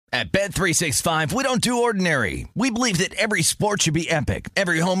At Bet365, we don't do ordinary. We believe that every sport should be epic.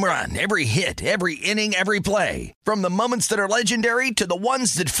 Every home run, every hit, every inning, every play. From the moments that are legendary to the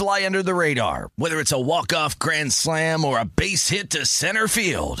ones that fly under the radar. Whether it's a walk-off grand slam or a base hit to center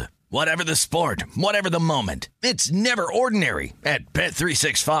field. Whatever the sport, whatever the moment. It's never ordinary at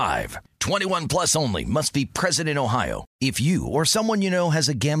Bet365. 21 plus only. Must be present in Ohio. If you or someone you know has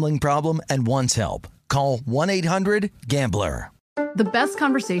a gambling problem and wants help, call 1-800-GAMBLER. The best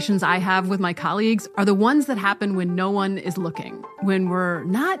conversations I have with my colleagues are the ones that happen when no one is looking, when we're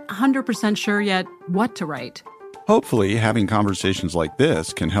not 100% sure yet what to write. Hopefully, having conversations like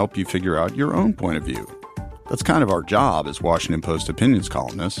this can help you figure out your own point of view. That's kind of our job as Washington Post opinions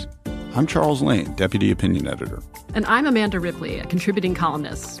columnists. I'm Charles Lane, Deputy Opinion Editor. And I'm Amanda Ripley, a contributing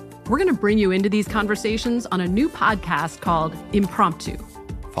columnist. We're going to bring you into these conversations on a new podcast called Impromptu.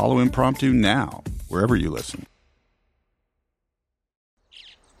 Follow Impromptu now, wherever you listen.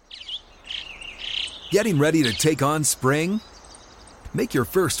 Getting ready to take on spring? Make your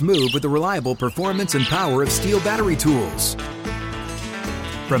first move with the reliable performance and power of Steel battery tools.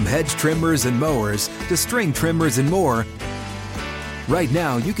 From hedge trimmers and mowers to string trimmers and more, right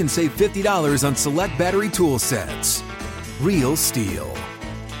now you can save $50 on select battery tool sets. Real Steel.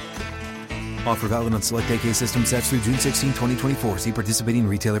 Offer valid on select AK system sets through June 16, 2024. See participating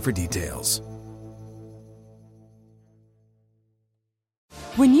retailer for details.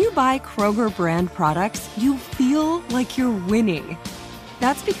 When you buy Kroger brand products, you feel like you're winning.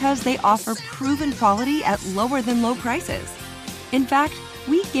 That's because they offer proven quality at lower than low prices. In fact,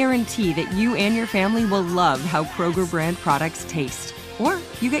 we guarantee that you and your family will love how Kroger brand products taste, or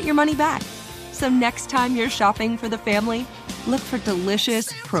you get your money back. So next time you're shopping for the family, look for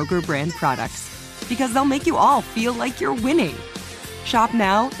delicious Kroger brand products, because they'll make you all feel like you're winning. Shop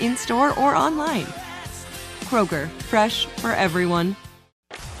now, in-store, or online. Kroger, fresh for everyone.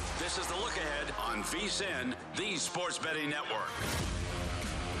 This is the look ahead on VSiN, the Sports Betting Network.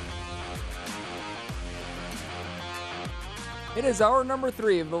 It is hour number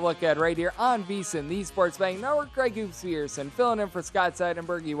 3 of the look ahead right here on VSiN, the Sports Betting Network. Greg Hoops Pearson filling in for Scott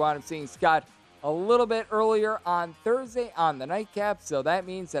Seidenberg. You wound up seeing Scott a little bit earlier on Thursday on the nightcap, so that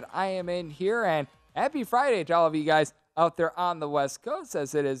means that I am in here. And happy Friday to all of you guys out there on the West Coast,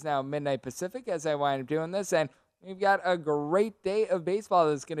 as it is now midnight Pacific as I wind up doing this. And we've got a great day of baseball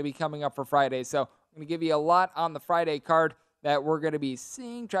that's going to be coming up for Friday. So I'm going to give you a lot on the Friday card that we're going to be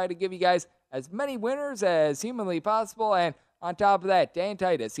seeing. Try to give you guys as many winners as humanly possible. And on top of that, Dan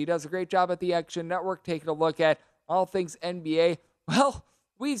Titus, he does a great job at the Action Network taking a look at all things NBA. Well,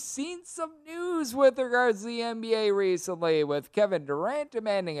 we've seen some news with regards to the NBA recently, with Kevin Durant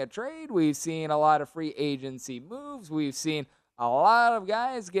demanding a trade. We've seen a lot of free agency moves. We've seen a lot of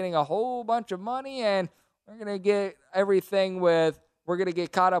guys getting a whole bunch of money, and we're going to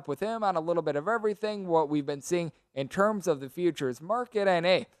get caught up with him on a little bit of everything, what we've been seeing in terms of the futures market. And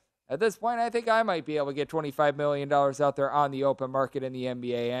hey, at this point, I think I might be able to get $25 million out there on the open market in the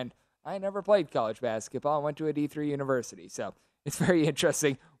NBA. And I never played college basketball. I went to a D3 university. So it's very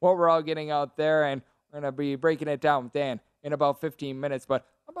interesting what we're all getting out there. And we're going to be breaking it down with Dan in about 15 minutes. But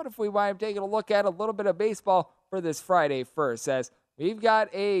how about if we wind up taking a look at a little bit of baseball for this Friday first, as we've got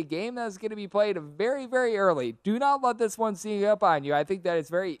a game that's going to be played very, very early. Do not let this one sneak up on you. I think that it's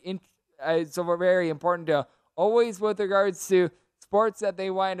very important to always, with regards to sports, that they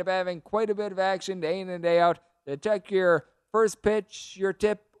wind up having quite a bit of action day in and day out, to check your first pitch, your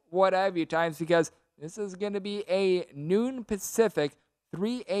tip, what have you times, because this is going to be a noon Pacific,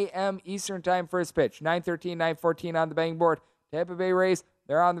 3 a.m. Eastern time first pitch. 9:13, 9:14 on the betting board. Tampa Bay Rays,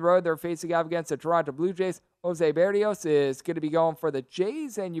 they're on the road. They're facing off against the Toronto Blue Jays. Jose Berrios is going to be going for the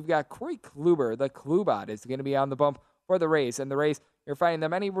Jays, and you've got Corey Kluber, the Klubot, is going to be on the bump for the Rays. And the Rays, you're finding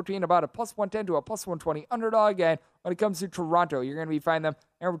them anywhere between about a plus 110 to a plus 120 underdog. And when it comes to Toronto, you're going to be finding them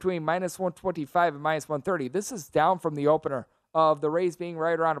anywhere between minus 125 and minus 130. This is down from the opener of the Rays being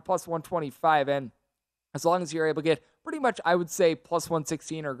right around a plus 125. And as long as you're able to get pretty much, I would say, plus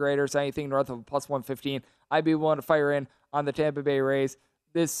 116 or greater, so anything north of plus 115, I'd be willing to fire in on the Tampa Bay Rays.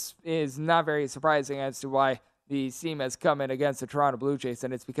 This is not very surprising as to why the team has come in against the Toronto Blue Jays,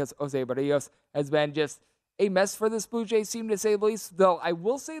 and it's because Jose Berrios has been just a mess for this Blue Jays team, to say the least. Though I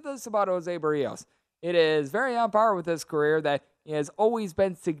will say this about Jose Berrios. It is very on par with his career that he has always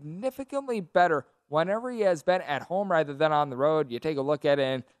been significantly better whenever he has been at home rather than on the road. You take a look at it,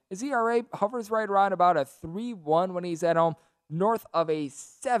 and his ERA hovers right around about a 3.1 when he's at home, north of a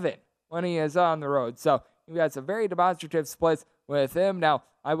 7 when he is on the road. So you've got some very demonstrative splits with him. Now,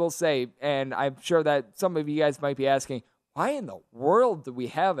 I will say, and I'm sure that some of you guys might be asking, why in the world do we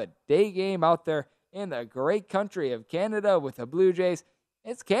have a day game out there in the great country of Canada with the Blue Jays?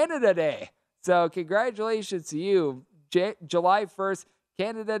 it's Canada Day. So congratulations to you. July 1st,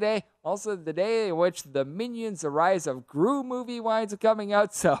 Canada Day. Also the day in which the Minions: The Rise of Gru movie winds up coming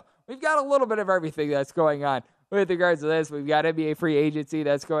out. So we've got a little bit of everything that's going on with regards to this. We've got NBA free agency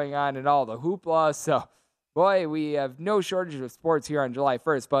that's going on and all the hoopla. So, boy, we have no shortage of sports here on July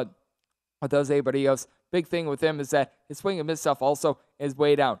 1st. But with Jose Berrios, big thing with him is that his swing and miss stuff also is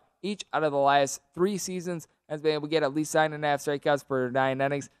way down. Each out of the last 3 seasons has been able to get at least 9.5 strikeouts per 9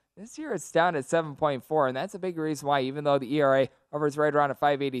 innings. This year it's down at 7.4, and that's a big reason why, even though the ERA hovers right around a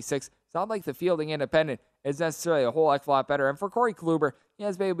 5.86, it's not like the fielding independent is necessarily a whole heck of a lot better. And for Corey Kluber, he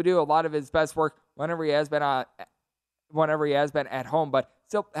has been able to do a lot of his best work whenever he has been at home, but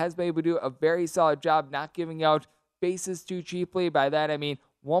still has been able to do a very solid job not giving out bases too cheaply. By that I mean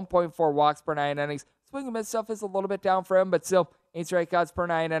 1.4 walks per 9 innings. Swing and miss stuff is a little bit down for him, but still 8 strikeouts per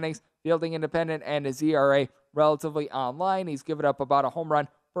 9 innings, fielding independent, and his ERA relatively online. He's given up about a home run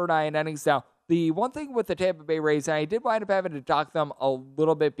per 9 innings. Now, the one thing with the Tampa Bay Rays, and I did wind up having to dock them a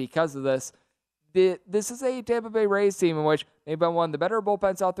little bit because of this, this is a Tampa Bay Rays team in which they've been one of the better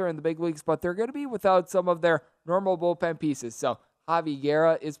bullpens out there in the big leagues, but they're going to be without some of their normal bullpen pieces. So Javi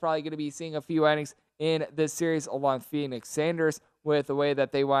Guerra is probably going to be seeing a few innings in this series along with Phoenix Sanders, with the way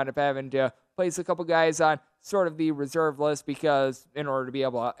that they wind up having to place a couple guys on sort of the reserve list, because in order to be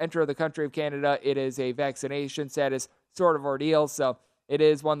able to enter the country of Canada, it is a vaccination status sort of ordeal. So it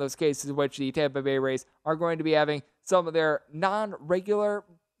is one of those cases in which the Tampa Bay Rays are going to be having some of their non-regular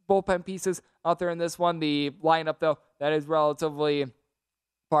bullpen pieces out there in this one. The lineup, though, that is relatively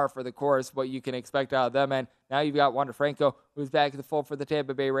par for the course, what you can expect out of them. And now you've got Wander Franco, who's back at the full for the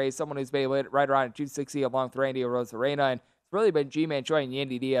Tampa Bay Rays, someone who's been right around at 260 along with Randy Arozarena. And it's really been G-Man Choi and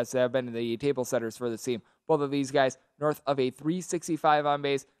Yandy Diaz that have been the table setters for this team. Both of these guys north of a 365 on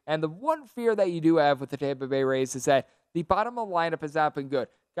base. And the one fear that you do have with the Tampa Bay Rays is that the bottom of the lineup has not been good.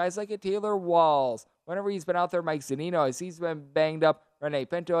 Guys like a Taylor Walls, whenever he's been out there, Mike Zunino, as he's been banged up, Rene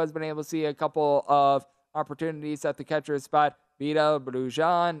Pinto has been able to see a couple of opportunities at the catcher spot. Vida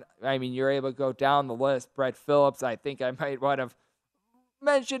Brujan, I mean, you're able to go down the list. Brett Phillips, I think I might want to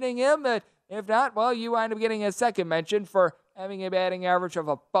mentioning him. If not, well, you wind up getting a second mention for having a batting average of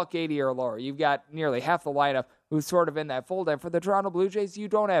 $180 or lower. You've got nearly half the lineup who's sort of in that fold. And for the Toronto Blue Jays, you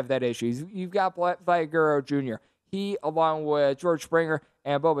don't have that issue. You've got Vlad Guerrero Jr. He, along with George Springer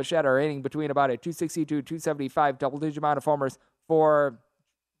and Bo Bichette, are hitting between about a 262, 275 double-digit amount of homers for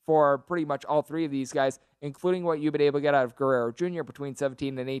pretty much all three of these guys, including what you've been able to get out of Guerrero Jr., between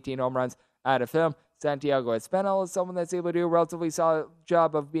 17 and 18 home runs out of him. Santiago Espinal is someone that's able to do a relatively solid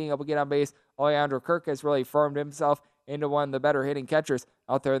job of being able to get on base. Alejandro Kirk has really formed himself into one of the better hitting catchers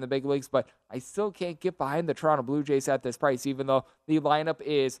out there in the big leagues, but I still can't get behind the Toronto Blue Jays at this price, even though the lineup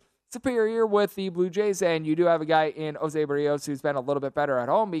is superior with the Blue Jays, and you do have a guy in Jose Berrios who's been a little bit better at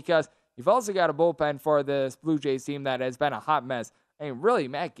home, because you've also got a bullpen for this Blue Jays team that has been a hot mess. I mean, really,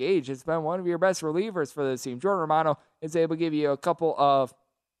 Matt Gage has been one of your best relievers for this team. Jordan Romano is able to give you a couple of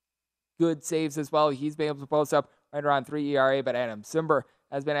good saves as well. He's been able to post up right around 3 ERA, but Adam Simber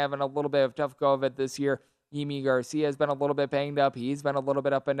has been having a little bit of tough go of it this year. Yimi Garcia has been a little bit banged up. He's been a little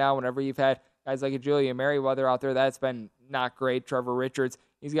bit up and down whenever you've had guys like a Julian Merriweather out there. That's been not great. Trevor Richards,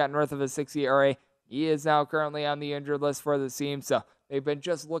 he's got north of a 6 ERA. He is now currently on the injured list for the team, so they've been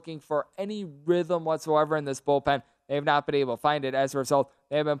just looking for any rhythm whatsoever in this bullpen. They have not been able to find it. As a result,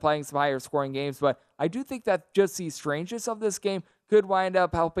 they have been playing some higher scoring games, but I do think that just the strangeness of this game could wind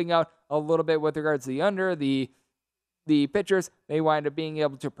up helping out a little bit with regards to the under. The pitchers, they wind up being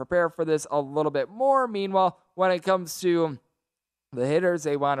able to prepare for this a little bit more. Meanwhile, when it comes to the hitters,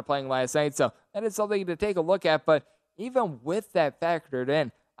 they wound up playing last night, so that is something to take a look at. But even with that factored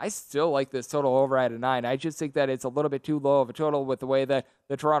in, I still like this total over at a 9. I just think that it's a little bit too low of a total with the way that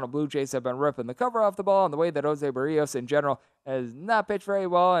the Toronto Blue Jays have been ripping the cover off the ball, and the way that Jose Berrios in general has not pitched very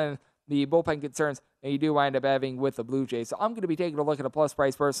well, and the bullpen concerns that you do wind up having with the Blue Jays. So I'm going to be taking a look at a plus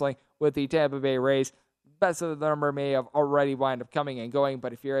price personally with the Tampa Bay Rays. Best of the number may have already wind up coming and going,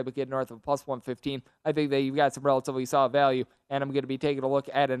 but if you're able to get north of plus 115, I think that you've got some relatively solid value, and I'm going to be taking a look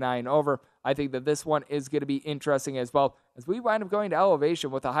at a 9 over. I think that this one is going to be interesting as well, as we wind up going to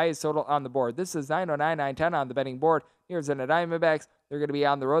elevation with the highest total on the board. This is 909, 910 on the betting board. Here's the Diamondbacks. They're going to be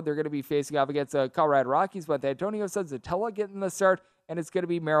on the road. They're going to be facing off against the Colorado Rockies, but Antonio Senzatella getting the start, and it's going to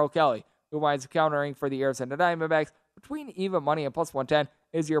be Merrill Kelly who winds up countering for the Arizona Diamondbacks. Between even money and plus 110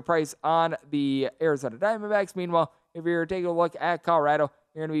 is your price on the Arizona Diamondbacks. Meanwhile, if you're taking a look at Colorado,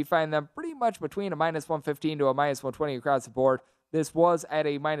 you're going to be finding them pretty much between a minus 115 to a minus 120 across the board. This was at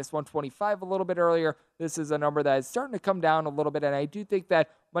a minus 125 a little bit earlier. This is a number that is starting to come down a little bit, and I do think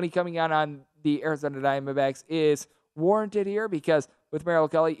that money coming out on the Arizona Diamondbacks is warranted here, because with Merrill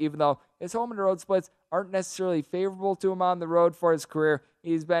Kelly, even though his home and road splits aren't necessarily favorable to him on the road for his career.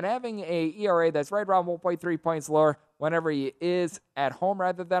 He's been having a ERA that's right around 1.3 points lower whenever he is at home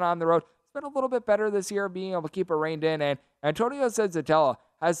rather than on the road. It's been a little bit better this year, being able to keep it reined in, and Antonio Senzatella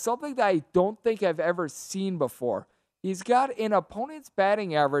has something that I don't think I've ever seen before. He's got an opponent's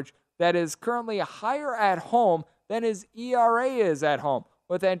batting average that is currently higher at home than his ERA is at home.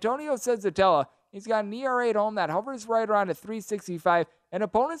 With Antonio Senzatella, he's got an ERA at home that hovers right around a 3.65, and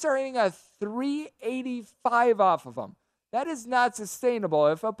opponents are hitting a 3.85 off of him. That is not sustainable.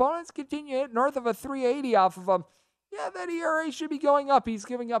 If opponents continue to hit north of a 3.80 off of him, yeah, that ERA should be going up. He's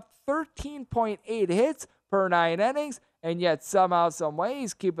giving up 13.8 hits per 9 innings, and yet somehow, some way,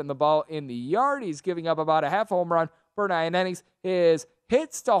 he's keeping the ball in the yard. He's giving up about a half home run per 9 innings. His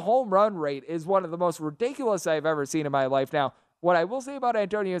hits to home run rate is one of the most ridiculous I've ever seen in my life. Now, what I will say about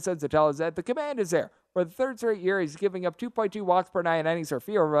Antonio Senzatella is that the command is there. For the third straight year, he's giving up 2.2 walks per 9 innings or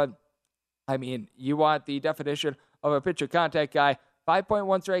fewer. I mean, you want the definition of a pitcher contact guy. 5.1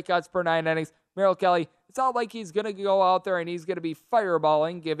 strikeouts per 9 innings. Merrill Kelly, it's not like he's going to go out there and he's going to be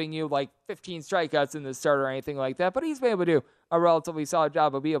fireballing, giving you like 15 strikeouts in the start or anything like that, but he's been able to do a relatively solid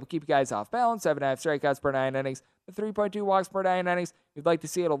job of being able to keep guys off balance. 7.5 strikeouts per 9 innings. The 3.2 walks per 9 innings. You'd like to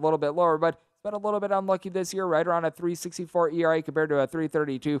see it a little bit lower, but it's been a little bit unlucky this year, right around a 3.64 ERA compared to a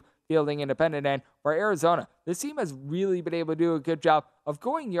 3.32 fielding independent. And for Arizona, this team has really been able to do a good job of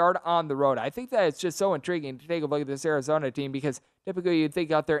going yard on the road. I think that it's just so intriguing to take a look at this Arizona team, because typically you'd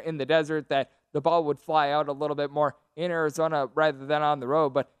think out there in the desert that the ball would fly out a little bit more in Arizona rather than on the road,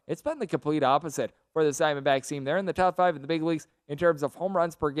 but it's been the complete opposite for the Diamondbacks team. They're in the top 5 in the big leagues in terms of home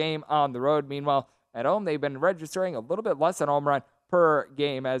runs per game on the road. Meanwhile, at home, they've been registering a little bit less than home run per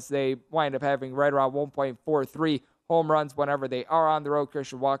game, as they wind up having right around 1.43 home runs whenever they are on the road.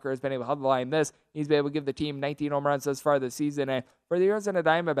 Christian Walker has been able to headline this. He's been able to give the team 19 home runs thus far this season. And for the Arizona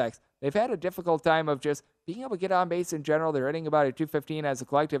Diamondbacks, they've had a difficult time of just being able to get on base in general. They're hitting about a 215 as a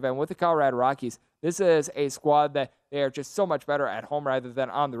collective. And with the Colorado Rockies, this is a squad that they are just so much better at home rather than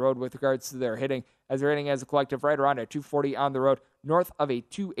on the road with regards to their hitting, as they're hitting as a collective right around a 240 on the road, north of a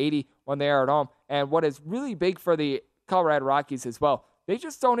 280 when they are at home. And what is really big for the Colorado Rockies as well, they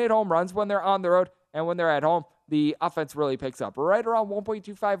just don't hit home runs when they're on the road, and when they're at home, the offense really picks up. Right around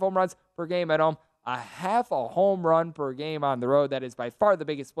 1.25 home runs per game at home, a half a home run per game on the road. That is by far the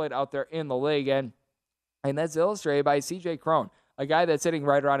biggest split out there in the league, and that's illustrated by C.J. Cron, a guy that's hitting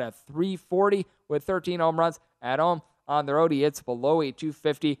right around a 340 with 13 home runs at home. On the road, he hits below a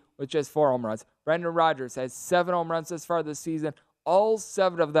 250 with just 4 home runs. Brendan Rodgers has 7 home runs this far this season. All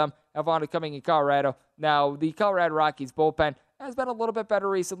 7 of them have wound up coming in Colorado. Now, the Colorado Rockies bullpen has been a little bit better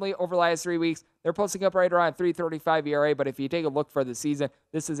recently over the last 3 weeks. They're posting up right around 3.35 ERA, but if you take a look for the season,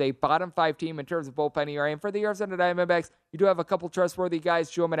 this is a bottom 5 team in terms of bullpen ERA. And for the Arizona Diamondbacks, you do have a couple trustworthy guys,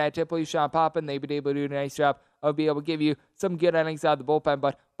 Joe Manatipley, Sean Poppin. They've been able to do a nice job of being able to give you some good innings out of the bullpen,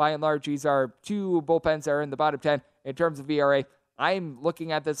 but by and large, these are 2 bullpens that are in the bottom 10 in terms of ERA. I'm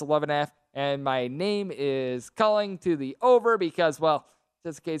looking at this 11.5, and my name is calling to the over because, well,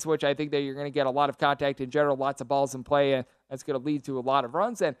 that's a case in which I think that you're going to get a lot of contact in general, lots of balls in play, and that's going to lead to a lot of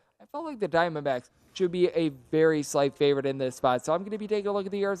runs. And I felt like the Diamondbacks should be a very slight favorite in this spot. So I'm going to be taking a look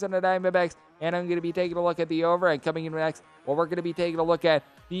at the Arizona Diamondbacks, and I'm going to be taking a look at the over. And coming in next, well, we're going to be taking a look at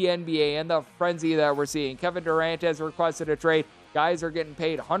the NBA and the frenzy that we're seeing. Kevin Durant has requested a trade. Guys are getting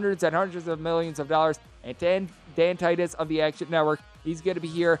paid hundreds and hundreds of millions of dollars. And Dan Titus of the Action Network, he's going to be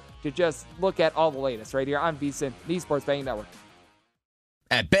here to just look at all the latest right here on VSiN, the Sports Betting Network.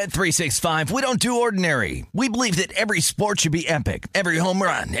 At Bet365, we don't do ordinary. We believe that every sport should be epic. Every home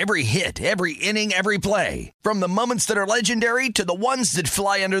run, every hit, every inning, every play. From the moments that are legendary to the ones that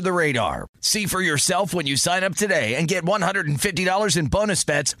fly under the radar. See for yourself when you sign up today and get $150 in bonus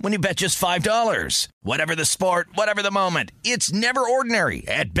bets when you bet just $5. Whatever the sport, whatever the moment, it's never ordinary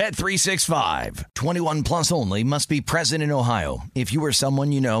at Bet365. 21 plus only. Must be present in Ohio. If you or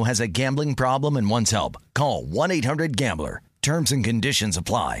someone you know has a gambling problem and wants help, call 1-800-GAMBLER. Terms and conditions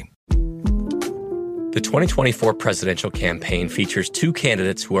apply. The 2024 presidential campaign features 2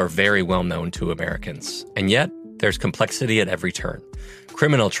 candidates who are very well known to Americans. And yet, there's complexity at every turn.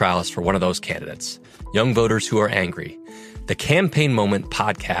 Criminal trials for one of those candidates. Young voters who are angry. The Campaign Moment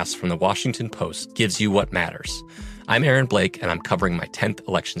podcast from the Washington Post gives you what matters. I'm Aaron Blake, and I'm covering my 10th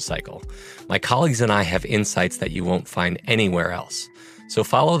election cycle. My colleagues and I have insights that you won't find anywhere else. So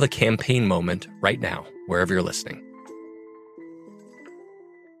follow The Campaign Moment right now, wherever you're listening.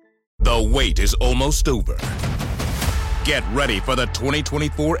 The wait is almost over. Get ready for the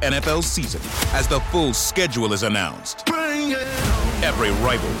 2024 NFL season as the full schedule is announced. Bring it on. Every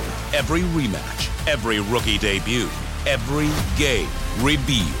rivalry, every rematch, every rookie debut, Every game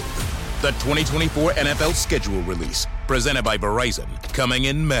revealed. The 2024 NFL schedule release, presented by Verizon, coming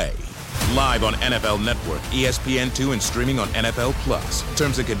in May. Live on NFL Network, ESPN2, and streaming on NFL Plus.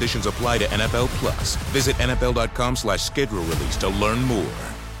 Terms and conditions apply to NFL Plus. Visit NFL.com/schedule release to learn more.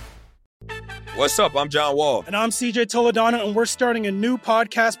 What's up? I'm John Wall. And I'm CJ Toledano, and we're starting a new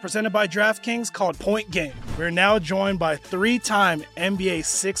podcast presented by DraftKings called Point Game. We're now joined by three-time NBA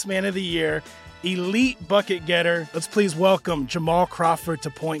Sixth Man of the Year, elite bucket getter. Let's please welcome Jamal Crawford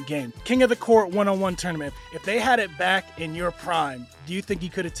to Point Game. King of the Court one-on-one tournament. If they had it back in your prime, do you think you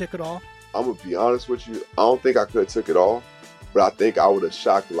could have took it all? I'm going to be honest with you. I don't think I could have took it all, but I think I would have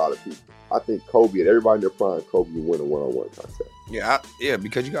shocked a lot of people. I think Kobe and everybody in their prime, Kobe would win a one-on-one contest. Yeah,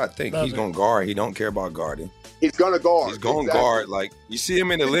 because you got to think. He's going to guard. He don't care about guarding. He's going to guard. He's going to guard. Like, you see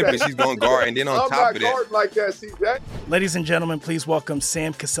him in the Olympics, he's going to guard. And then on top of that. I'm not guarding like that, CJ. Ladies and gentlemen, please welcome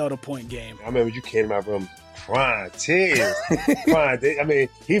Sam Cassell to Point Game. I remember you came to my room crying, tears, crying. I mean,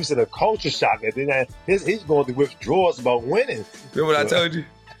 he was in a culture shock. And then he's going through withdrawals about winning. Remember what I told you?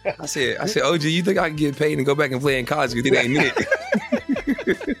 I said, OG, you think I can get paid and go back and play in college? You think they ain't it?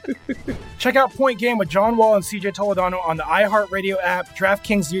 Check out Point Game with John Wall and CJ Toledano on the iHeartRadio app,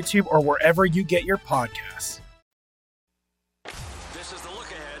 DraftKings YouTube, or wherever you get your podcasts. This is the look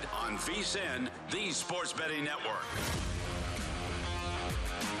ahead on VSiN, the Sports Betting Network.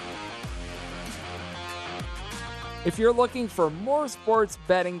 If you're looking for more sports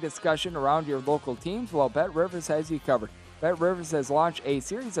betting discussion around your local teams, well, BetRivers has you covered. BetRivers has launched a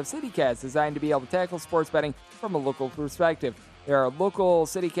series of CityCasts designed to be able to tackle sports betting from a local perspective. There are local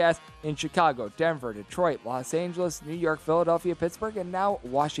CityCasts in Chicago, Denver, Detroit, Los Angeles, New York, Philadelphia, Pittsburgh, and now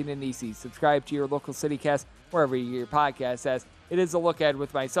Washington, D.C. Subscribe to your local CityCast wherever you get your podcast as. It is a look ahead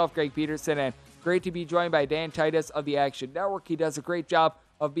with myself, Greg Peterson, and great to be joined by Dan Titus of the Action Network. He does a great job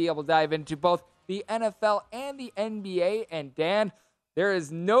of being able to dive into both the NFL and the NBA. And Dan, there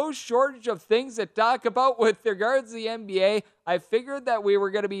is no shortage of things to talk about with regards to the NBA. I figured that we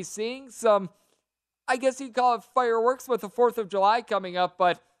were going to be seeing some, I guess you'd call it fireworks with the 4th of July coming up,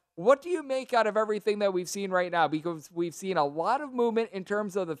 but what do you make out of everything that we've seen right now? Because we've seen a lot of movement in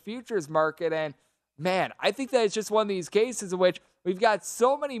terms of the futures market, and man, I think that it's just one of these cases in which we've got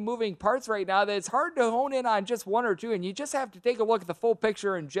so many moving parts right now that it's hard to hone in on just one or two, and you just have to take a look at the full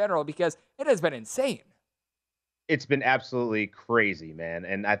picture in general because it has been insane. It's been absolutely crazy, man.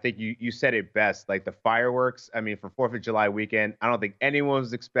 And I think you said it best, like the fireworks. I mean, for 4th of July weekend, I don't think anyone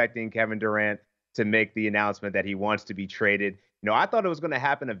was expecting Kevin Durant to make the announcement that he wants to be traded. You know, I thought it was going to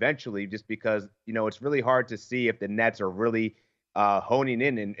happen eventually just because, you know, it's really hard to see if the Nets are really honing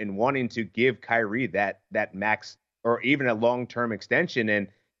in and wanting to give Kyrie that max or even a long-term extension. And,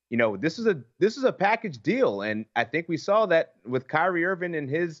 you know, this is a package deal. And I think we saw that with Kyrie Irving and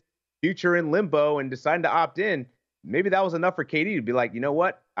his future in limbo and deciding to opt in. Maybe that was enough for KD to be like, you know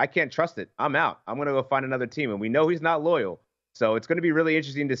what? I can't trust it. I'm out. I'm going to go find another team. And we know he's not loyal. So it's going to be really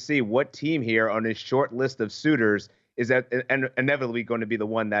interesting to see what team here on his short list of suitors is that inevitably going to be the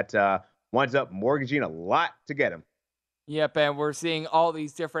one that winds up mortgaging a lot to get him. Yep, and we're seeing all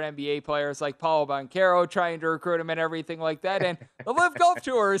these different NBA players like Paolo Banchero trying to recruit him and everything like that. And the Live Golf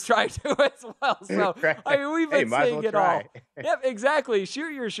Tour is trying to as well. So, I mean, we've been seeing it all. Yep, exactly.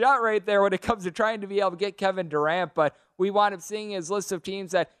 Shoot your shot right there when it comes to trying to be able to get Kevin Durant. But we wound up seeing his list of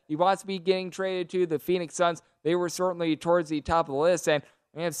teams that he wants to be getting traded to. The Phoenix Suns, they were certainly towards the top of the list. And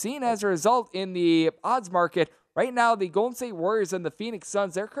we have seen as a result in the odds market, right now, the Golden State Warriors and the Phoenix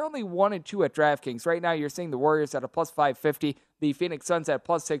Suns, they're currently 1 and 2 at DraftKings. Right now, you're seeing the Warriors at a plus 550, the Phoenix Suns at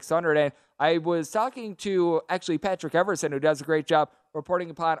plus 600. And I was talking to actually Patrick Everson, who does a great job reporting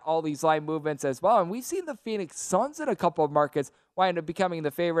upon all these line movements as well. And we've seen the Phoenix Suns in a couple of markets wind up becoming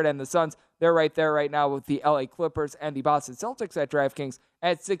the favorite. And the Suns, they're right there right now with the LA Clippers and the Boston Celtics at DraftKings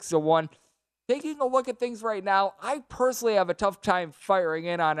at 6-1. Taking a look at things right now, I personally have a tough time firing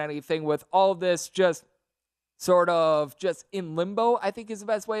in on anything with all this just sort of just in limbo, I think is the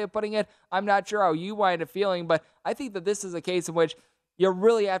best way of putting it. I'm not sure how you wind up feeling, but I think that this is a case in which you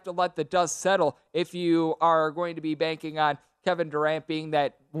really have to let the dust settle if you are going to be banking on Kevin Durant being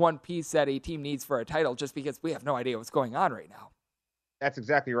that one piece that a team needs for a title, just because we have no idea what's going on right now. That's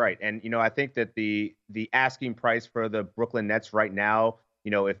exactly right. And, you know, I think that the asking price for the Brooklyn Nets right now,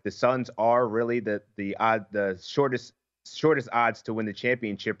 you know, if the Suns are really the shortest odds to win the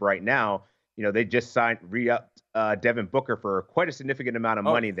championship right now, you know, they just re-upped Devin Booker for quite a significant amount of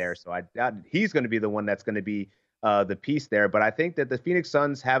money there. So I doubt he's going to be the one that's going to be the piece there. But I think that the Phoenix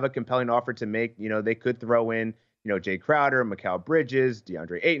Suns have a compelling offer to make. You know, they could throw in, you know, Jay Crowder, Mikal Bridges,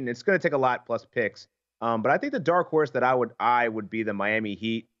 DeAndre Ayton. It's going to take a lot plus picks. But I think the dark horse that I would be the Miami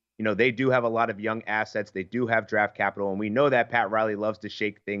Heat. they do have a lot of young assets. They do have draft capital, and we know that Pat Riley loves to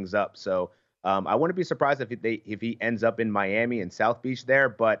shake things up. So I wouldn't be surprised if he ends up in Miami and South Beach there.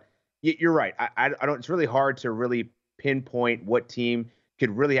 But you're right. I don't. It's really hard to really pinpoint what team could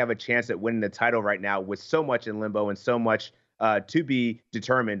really have a chance at winning the title right now, with so much in limbo and so much to be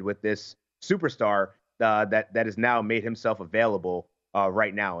determined with this superstar that has now made himself available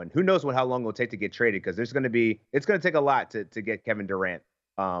right now. And who knows how long it'll take to get traded, because it's going to take a lot to get Kevin Durant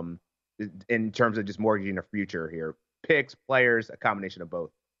in terms of just mortgaging a future here. Picks, players, a combination of both.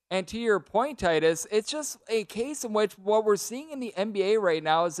 And to your point, Titus, it's just a case in which what we're seeing in the NBA right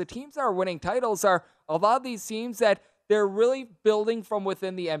now is the teams that are winning titles are a lot of these teams that they're really building from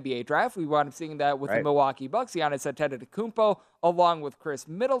within the NBA draft. We wound up seeing that with the Milwaukee Bucks, Giannis Antetokounmpo, along with Chris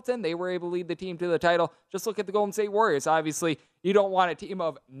Middleton. They were able to lead the team to the title. Just look at the Golden State Warriors. Obviously, you don't want a team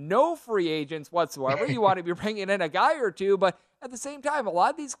of no free agents whatsoever. You want to be bringing in a guy or two, but at the same time, a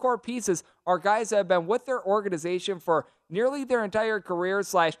lot of these core pieces are guys that have been with their organization for nearly their entire career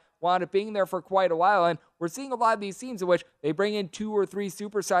 / wound up being there for quite a while. And we're seeing a lot of these teams in which they bring in 2 or 3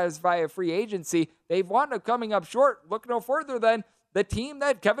 superstars via free agency. They've wound up coming up short. Look no further than the team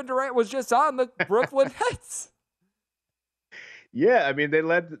that Kevin Durant was just on, the Brooklyn Nets. Yeah, I mean, they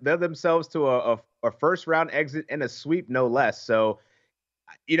led themselves to a first-round exit and a sweep, no less. So,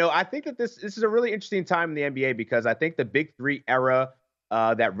 I think that this is a really interesting time in the NBA, because I think the Big Three era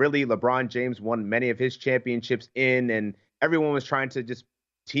that really LeBron James won many of his championships in, and everyone was trying to just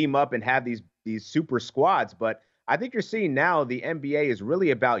team up and have these super squads. But I think you're seeing now the NBA is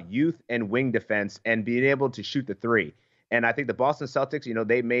really about youth and wing defense and being able to shoot the three. And I think the Boston Celtics,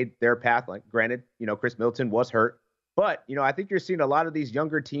 they made their path. Like, granted, Chris Middleton was hurt. But, I think you're seeing a lot of these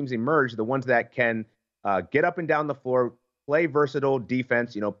younger teams emerge, the ones that can get up and down the floor, play versatile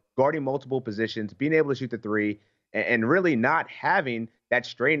defense, guarding multiple positions, being able to shoot the three, and really not having that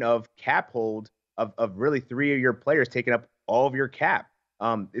strain of cap hold of really 3 of your players taking up all of your cap.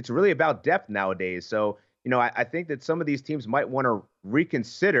 It's really about depth nowadays. So, I think that some of these teams might want to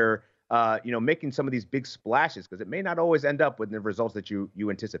reconsider, making some of these big splashes, because it may not always end up with the results that you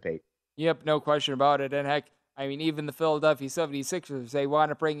anticipate. Yep, no question about it. And heck, I mean, even the Philadelphia 76ers, they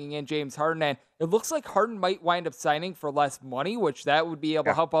wound up bringing in James Harden, and it looks like Harden might wind up signing for less money, which that would be able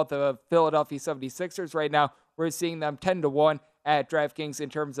to help out the Philadelphia 76ers right now. We're seeing them 10-1 at DraftKings in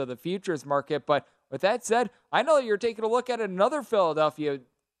terms of the futures market. But with that said, I know you're taking a look at another Philadelphia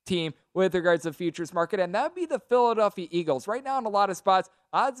team with regards to the futures market, and that would be the Philadelphia Eagles. Right now in a lot of spots,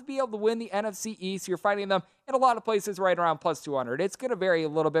 odds to be able to win the NFC East, you're finding them in a lot of places right around plus 200. It's going to vary a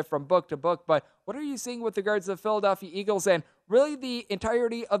little bit from book to book, but what are you seeing with regards to the Philadelphia Eagles and really the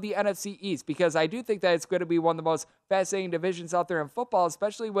entirety of the NFC East? Because I do think that it's going to be one of the most fascinating divisions out there in football,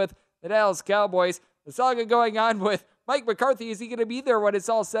 especially with the Dallas Cowboys. The saga going on with Mike McCarthy. Is he going to be there when it's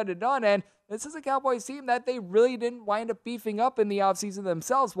all said and done? And this is a Cowboys team that they really didn't wind up beefing up in the offseason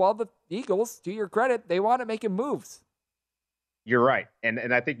themselves, while the Eagles, to your credit, they want to make moves. You're right.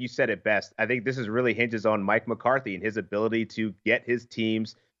 And I think you said it best. I think this is really hinges on Mike McCarthy and his ability to get his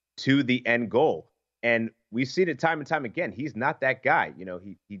teams to the end goal. And we've seen it time and time again. He's not that guy.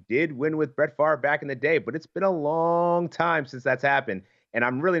 He did win with Brett Favre back in the day, but it's been a long time since that's happened. And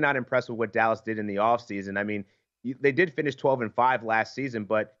I'm really not impressed with what Dallas did in the offseason. I mean, they did finish 12-5 last season,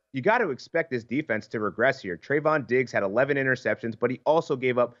 but you got to expect this defense to regress here. Trayvon Diggs had 11 interceptions, but he also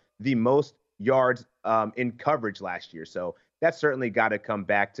gave up the most yards in coverage last year. So that's certainly got to come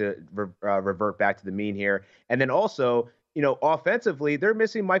back to revert back to the mean here. And then also, offensively, they're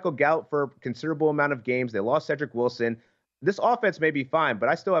missing Michael Gallup for a considerable amount of games. They lost Cedric Wilson. This offense may be fine, but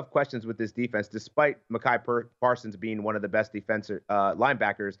I still have questions with this defense, despite Mekhi Parsons being one of the best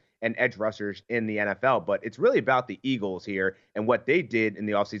linebackers and edge rushers in the NFL. But it's really about the Eagles here and what they did in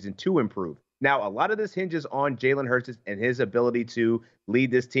the offseason to improve. Now, a lot of this hinges on Jalen Hurts and his ability to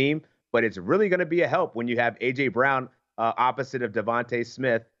lead this team, but it's really going to be a help when you have A.J. Brown opposite of Devontae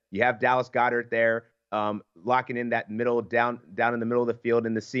Smith. You have Dallas Goedert there locking in that middle, down in the middle of the field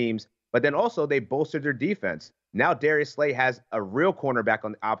in the seams. But then also they bolstered their defense. Now Darius Slay has a real cornerback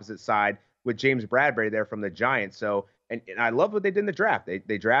on the opposite side with James Bradbury there from the Giants. So, and I love what they did in the draft.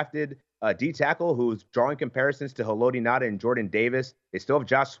 They drafted D tackle who's drawing comparisons to Haloti Ngata and Jordan Davis. They still have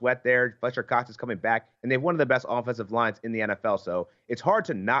Josh Sweat there. Fletcher Cox is coming back, and they have one of the best offensive lines in the NFL. So it's hard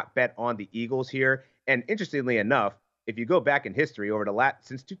to not bet on the Eagles here. And interestingly enough, if you go back in history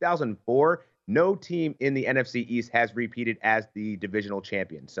since 2004, no team in the NFC East has repeated as the divisional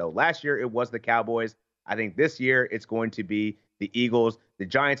champion. So last year it was the Cowboys. I think this year it's going to be the Eagles. The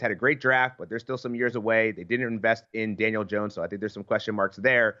Giants had a great draft, but they're still some years away. They didn't invest in Daniel Jones, so I think there's some question marks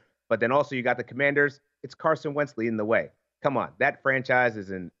there. But then also you got the Commanders. It's Carson Wentz leading the way. Come on, that franchise is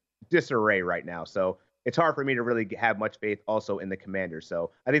in disarray right now. So it's hard for me to really have much faith also in the Commanders.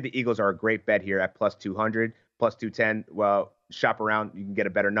 So I think the Eagles are a great bet here at plus 200, plus 210. Well, shop around, you can get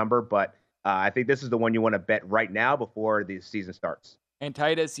a better number, but I think this is the one you want to bet right now before the season starts. And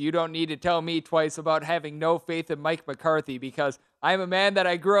Titus, you don't need to tell me twice about having no faith in Mike McCarthy, because I'm a man that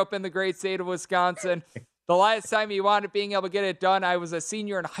I grew up in the great state of Wisconsin. The last time he wound up being able to get it done, I was a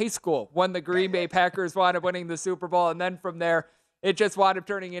senior in high school when the Green Bay Packers wound up winning the Super Bowl. And then from there, it just wound up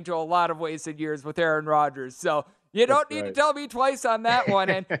turning into a lot of wasted years with Aaron Rodgers. So you don't need to tell me twice on that one.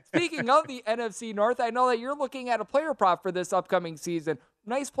 And speaking of the NFC North, I know that you're looking at a player prop for this upcoming season.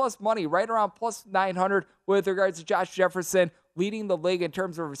 Nice plus money, right around plus 900 with regards to Josh Jefferson leading the league in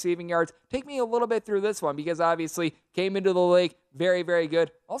terms of receiving yards. Take me a little bit through this one, because obviously came into the league very, very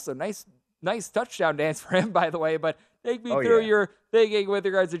good. Also, nice touchdown dance for him, by the way. But take me through your thinking with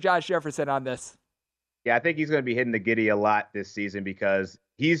regards to Josh Jefferson on this. Yeah, I think he's going to be hitting the giddy a lot this season because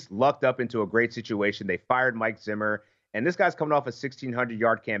he's lucked up into a great situation. They fired Mike Zimmer, and this guy's coming off a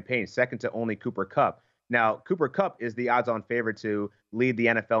 1,600-yard campaign, second to only Cooper Kupp. Now, Cooper Kupp is the odds-on favorite to lead the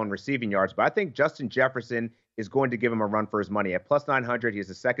NFL in receiving yards, but I think Justin Jefferson is going to give him a run for his money. At plus 900, he has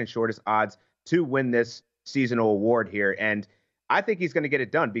the second shortest odds to win this seasonal award here, and I think he's going to get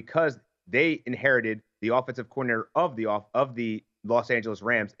it done because they inherited the offensive coordinator of the Los Angeles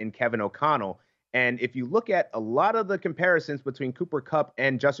Rams in Kevin O'Connell. And if you look at a lot of the comparisons between Cooper Kupp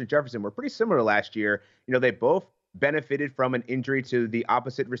and Justin Jefferson were pretty similar last year. You know, they both benefited from an injury to the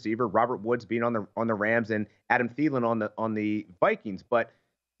opposite receiver, Robert Woods being on the Rams and Adam Thielen on the Vikings. But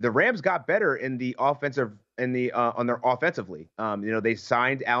the Rams got better in the offensively. They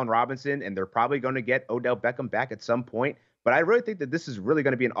signed Allen Robinson, and they're probably going to get Odell Beckham back at some point. But I really think that this is really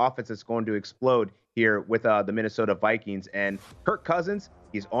going to be an offense that's going to explode here with the Minnesota Vikings. And Kirk Cousins,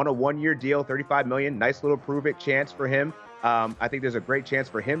 he's on a one-year deal, $35 million. Nice little prove-it chance for him. I think there's a great chance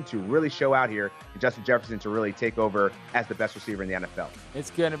for him to really show out here and Justin Jefferson to really take over as the best receiver in the NFL.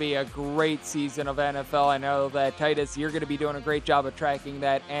 It's going to be a great season of NFL. I know that, Titus, you're going to be doing a great job of tracking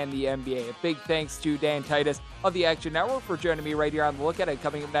that and the NBA. A big thanks to Dan Titus of the Action Network for joining me right here on The Look At It.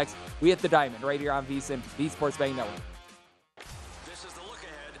 Coming up next, we hit the Diamond right here on VSiN, the Sports Betting Network. This is The Look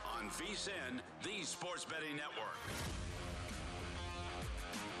Ahead on VSiN, the Sports Betting Network.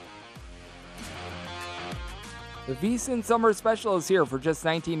 The VSiN Summer Special is here for just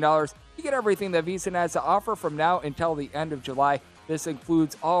 $19. You get everything that VSiN has to offer from now until the end of July. This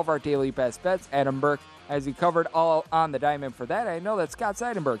includes all of our daily best bets. Adam Burke, as we covered all on the Diamond for that. I know that Scott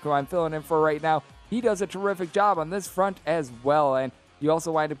Seidenberg, who I'm filling in for right now, he does a terrific job on this front as well. And you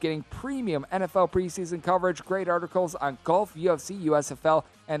also wind up getting premium NFL preseason coverage, great articles on golf, UFC, USFL,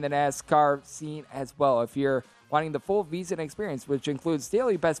 and the NASCAR scene as well. If you're wanting the full VSiN experience, which includes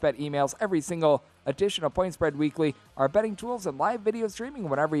daily best bet emails, every single edition of Point Spread Weekly, our betting tools, and live video streaming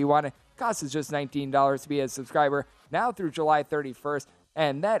whenever you want it, costs is just $19 to be a subscriber now through July 31st.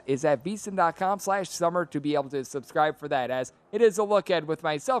 And that is at VSiN.com/summer to be able to subscribe for that, as it is a look at with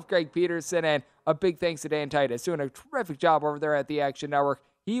myself, Greg Peterson, and a big thanks to Dan Titus, doing a terrific job over there at the Action Network.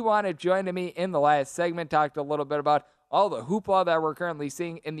 He wanted to join me in the last segment, talked a little bit about all the hoopla that we're currently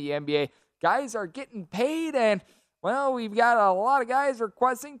seeing in the NBA. Guys are getting paid, and, well, we've got a lot of guys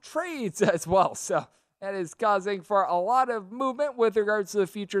requesting trades as well. So that is causing for a lot of movement with regards to the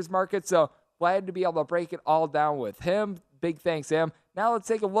futures market. So glad to be able to break it all down with him. Big thanks to him. Now let's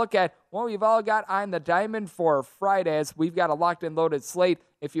take a look at what we've all got on the Diamond for Fridays. We've got a locked and loaded slate.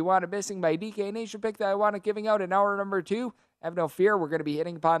 If you want a Missing by DK Nation pick that I want to giving out in hour number 2, have no fear. We're going to be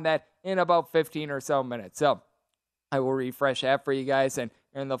hitting upon that in about 15 or so minutes. So I will refresh that for you guys. And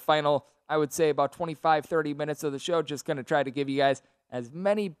in the final, I would say about 25, 30 minutes of the show, just going to try to give you guys as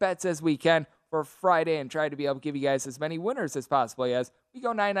many bets as we can for Friday and try to be able to give you guys as many winners as possible. As we go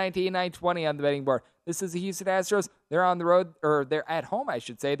 919, 920 on the betting board. This is the Houston Astros. They're on the road, or they're at home, I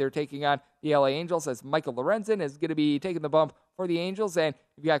should say. They're taking on the LA Angels, as Michael Lorenzen is going to be taking the bump for the Angels. And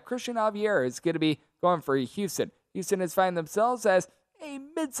you've got Christian Javier is going to be going for Houston. Houston has found themselves as a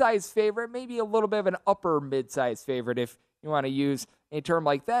mid-sized favorite, maybe a little bit of an upper mid-sized favorite if you want to use a term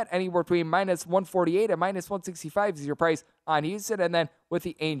like that. Anywhere between minus 148 and minus 165 is your price on Houston. And then with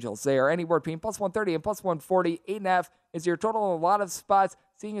the Angels, they are anywhere between plus 130 and plus 140. 8.5 is your total. A lot of spots,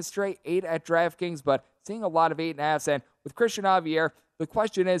 seeing a straight 8 at DraftKings, but seeing a lot of 8.5s. And with Christian Javier, the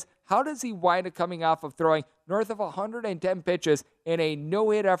question is, how does he wind up coming off of throwing north of 110 pitches in a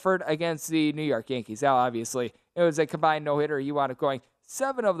no-hit effort against the New York Yankees? Now, obviously, it was a combined no-hitter. You wound up going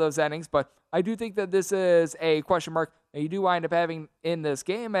 7 of those innings, but I do think that this is a question mark that you do wind up having in this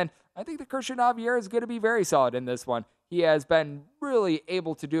game, and I think that Christian Javier is going to be very solid in this one. He has been really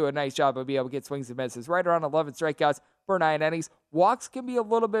able to do a nice job of being able to get swings and misses, right around 11 strikeouts per 9 innings. Walks can be a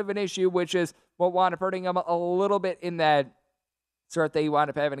little bit of an issue, which is what wound up hurting him a little bit in that start that he wound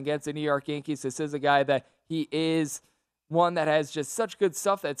up having against the New York Yankees. This is a guy that he is one that has just such good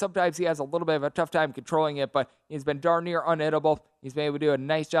stuff that sometimes he has a little bit of a tough time controlling it, but he's been darn near unhittable. He's been able to do a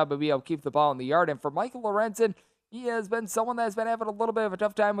nice job of being able to keep the ball in the yard. And for Michael Lorenzen, he has been someone that has been having a little bit of a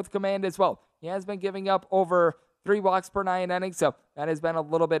tough time with command as well. He has been giving up over 3 walks per 9 innings, so that has been a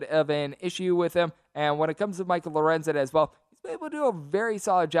little bit of an issue with him. And when it comes to Michael Lorenzen as well, he's been able to do a very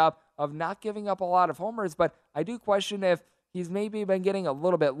solid job of not giving up a lot of homers, but I do question if he's maybe been getting a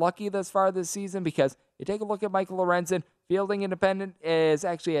little bit lucky thus far this season, because you take a look at Michael Lorenzen, fielding independent is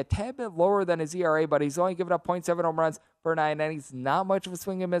actually a tad bit lower than his ERA, but he's only given up 0.7 home runs per 9 innings. Not much of a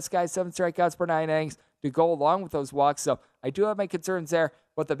swing and miss guy, 7 strikeouts per 9 innings to go along with those walks. So I do have my concerns there,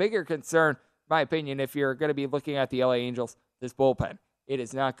 but the bigger concern, in my opinion, if you're going to be looking at the LA Angels, this bullpen, it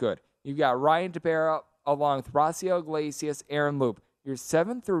is not good. You've got Ryan Tepera along with Rossiel Iglesias, Aaron Loup. Your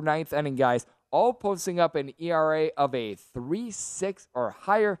 7th through 9th inning guys all posting up an ERA of a 3.6 or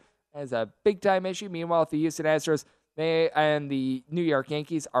higher. As a big-time issue. Meanwhile, the Houston Astros and the New York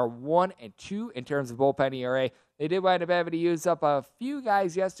Yankees are 1-2 in terms of bullpen ERA. They did wind up having to use up a few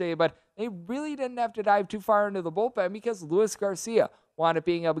guys yesterday, but they really didn't have to dive too far into the bullpen because Luis Garcia wound up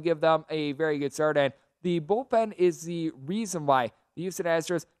being able to give them a very good start. And the bullpen is the reason why the Houston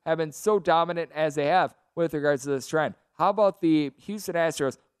Astros have been so dominant as they have with regards to this trend. How about the Houston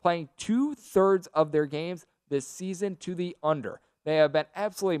Astros playing 2/3 of their games this season to the under? They have been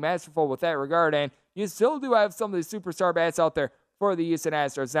absolutely masterful with that regard, and you still do have some of the superstar bats out there for the Houston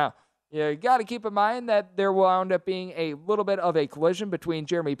Astros. Now, you got to keep in mind that there will end up being a little bit of a collision between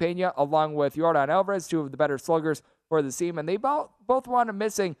Jeremy Pena along with Yordan Alvarez, 2 of the better sluggers for the team, and they both wound up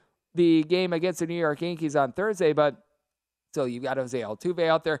missing the game against the New York Yankees on Thursday, but so you've got Jose Altuve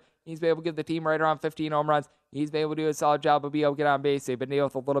out there. He's been able to give the team right around 15 home runs. He's been able to do a solid job of being able to get on base. They've been dealing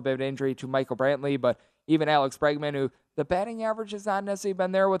with a little bit of an injury to Michael Brantley, but even Alex Bregman, who the batting average has not necessarily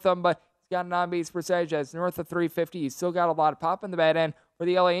been there with him, but he's got an on-base percentage that's north of 350. He's still got a lot of pop in the bat end for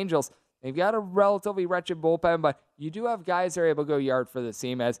the LA Angels. They've got a relatively wretched bullpen, but you do have guys that are able to go yard for this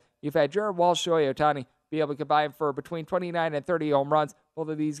team, as you've had Jared Walsh, Shohei Ohtani be able to combine for between 29 and 30 home runs. Both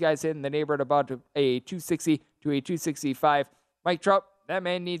of these guys hit in the neighborhood about a 260 to a 265. Mike Trout, that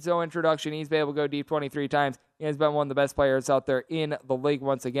man needs no introduction. He's been able to go deep 23 times. He has been one of the best players out there in the league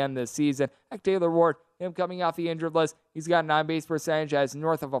once again this season. Heck, Taylor Ward, him coming off the injured list, he's got an on-base percentage as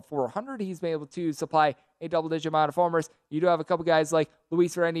north of a 400. He's been able to supply a double-digit amount of homers. You do have a couple guys like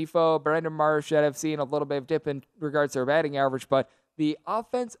Luis Rengifo, Brandon Marsh that have seen a little bit of dip in regards to their batting average, but the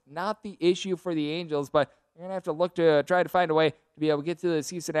offense, not the issue for the Angels, but you're going to have to look to try to find a way to be able to get to this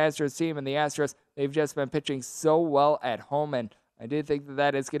Houston Astros team, and the Astros, they've just been pitching so well at home, and I did think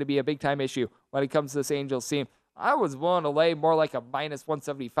that is going to be a big-time issue when it comes to this Angels team. I was willing to lay more like a minus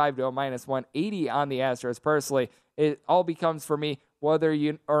 175 to a minus 180 on the Astros personally. It all becomes for me whether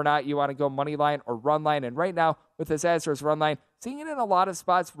you or not you want to go money line or run line. And right now with this Astros run line, seeing it in a lot of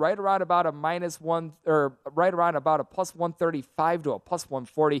spots right around about a -1 or right around about a plus 135 to a plus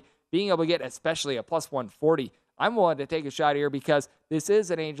 140, being able to get especially a plus 140. I'm willing to take a shot here because this is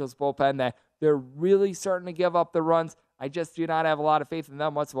an Angels bullpen that they're really starting to give up the runs. I just do not have a lot of faith in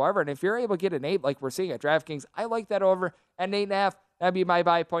them whatsoever. And if you're able to get an 8 like we're seeing at DraftKings, I like that over at 8.5. That'd be my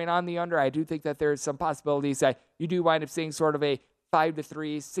buy point on the under. I do think that there's some possibilities that you do wind up seeing sort of a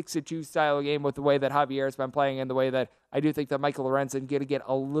 5-3, 6-2 style game with the way that Javier has been playing and the way that I do think that Michael Lorenzen going to get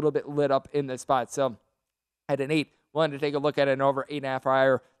a little bit lit up in this spot. So at an 8, willing to take a look at an over 8.5 or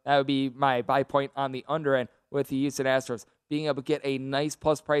higher. That would be my buy point on the under end with the Houston Astros being able to get a nice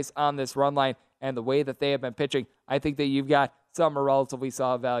plus price on this run line. And the way that they have been pitching, I think that you've got some relatively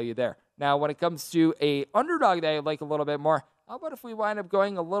solid value there. Now, when it comes to a underdog that I like a little bit more, how about if we wind up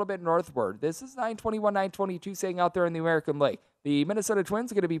going a little bit northward? This is 921, 922 saying out there in the American League. The Minnesota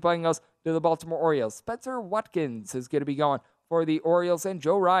Twins are going to be playing us to the Baltimore Orioles. Spencer Watkins is going to be going for the Orioles, and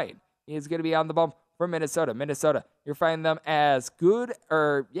Joe Ryan is going to be on the bump for Minnesota. Minnesota, you're finding them as good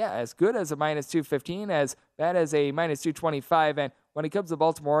as a minus 215, as bad as a minus 225, and when it comes to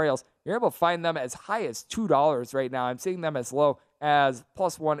Baltimore Orioles, you're able to find them as high as $2 right now. I'm seeing them as low as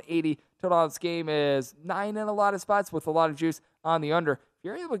plus 180. Total on this game is 9 in a lot of spots with a lot of juice on the under. If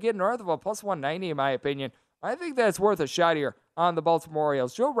you're able to get north of a plus 190, in my opinion, I think that's worth a shot here on the Baltimore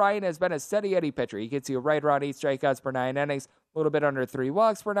Orioles. Joe Ryan has been a steady Eddie pitcher. He gets you right around 8 strikeouts per 9 innings, a little bit under 3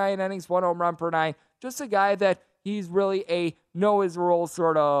 walks per 9 innings, 1 home run per 9. Just a guy that he's really a know his role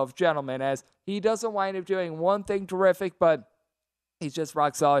sort of gentleman, as he doesn't wind up doing one thing terrific, but he's just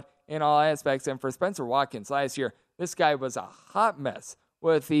rock solid in all aspects. And for Spencer Watkins last year, this guy was a hot mess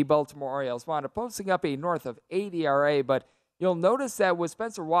with the Baltimore Orioles. Wound up posting up a north of 8 ERA, but you'll notice that with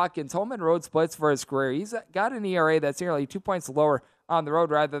Spencer Watkins, home and road splits for his career, he's got an ERA that's nearly 2 points lower on the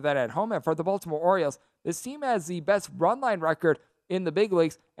road rather than at home. And for the Baltimore Orioles, this team has the best run line record in the big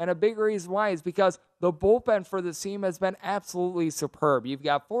leagues, and a big reason why is because the bullpen for this team has been absolutely superb. You've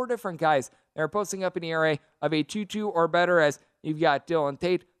got 4 different guys that are posting up an ERA of a 2.2 or better, as you've got Dylan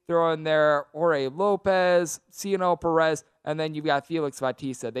Tate throwing there, Jorge Lopez, Ciano Perez, and then you've got Felix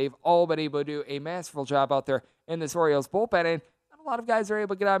Bautista. They've all been able to do a masterful job out there in this Orioles bullpen, and not a lot of guys are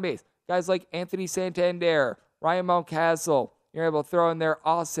able to get on base. Guys like Anthony Santander, Ryan Mountcastle, you're able to throw in there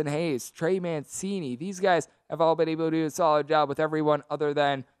Austin Hayes, Trey Mancini. These guys have all been able to do a solid job, with everyone other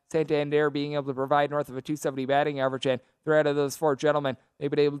than Santander being able to provide north of a 270 batting average. And 3 out of those 4 gentlemen, they've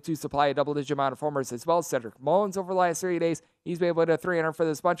been able to supply a double-digit amount of homers as well. Cedric Mullins over the last 30 days, he's been able to 300 for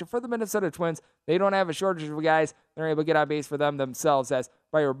this bunch. And for the Minnesota Twins, they don't have a shortage of guys. They're able to get on base for them themselves, as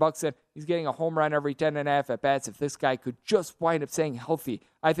Byron Buxton, he's getting a home run every 10.5 at-bats. If this guy could just wind up staying healthy,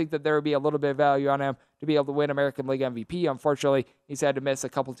 I think that there would be a little bit of value on him to be able to win American League MVP. Unfortunately, he's had to miss a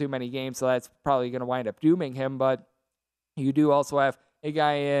couple too many games, so that's probably going to wind up dooming him. But you do also have a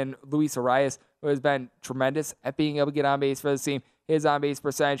guy in Luis Arias who has been tremendous at being able to get on base for this team. His on-base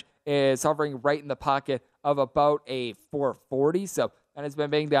percentage is hovering right in the pocket of about a 440, so that has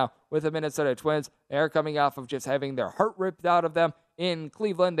been banged down with the Minnesota Twins. They're coming off of just having their heart ripped out of them in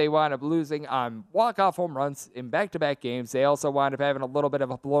Cleveland. They wound up losing on walk-off home runs in back-to-back games. They also wound up having a little bit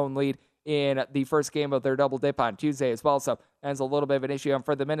of a blown lead in the first game of their double dip on Tuesday as well, so that's a little bit of an issue. And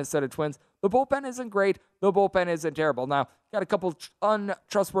for the Minnesota Twins, the bullpen isn't great. The bullpen isn't terrible. Now, got a couple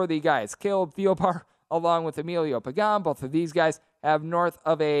untrustworthy guys. Caleb Thielbar along with Emilio Pagan. Both of these guys have north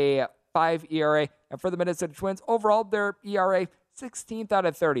of a 5 ERA. And for the Minnesota Twins, overall, their ERA 16th out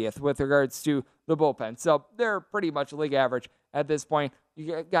of 30th with regards to the bullpen. So they're pretty much league average at this point. You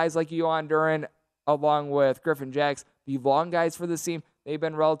get guys like Yohan Duran along with Griffin Jacks, the long guys for this team. They've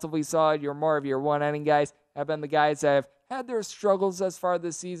been relatively solid. You're more of your one-inning guys have been the guys that have had their struggles thus far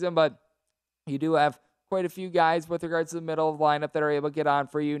this season, but you do have quite a few guys with regards to the middle of the lineup that are able to get on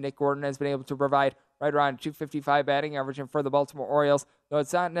for you. Nick Gordon has been able to provide right around 255 batting average, and for the Baltimore Orioles, though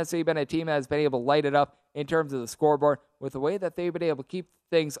it's not necessarily been a team that has been able to light it up in terms of the scoreboard, with the way that they've been able to keep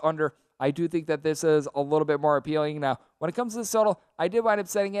things under, I do think that this is a little bit more appealing. Now, when it comes to the total, I did wind up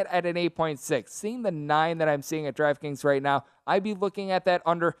setting it at an 8.6. Seeing the 9 that I'm seeing at DraftKings right now, I'd be looking at that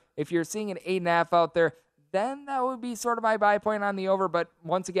under. If you're seeing an 8.5 out there, then that would be sort of my buy point on the over. But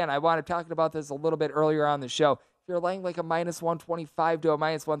once again, I wanted to talk about this a little bit earlier on the show. If you're laying like a minus 125 to a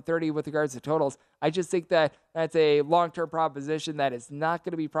minus 130 with regards to totals, I just think that that's a long-term proposition that is not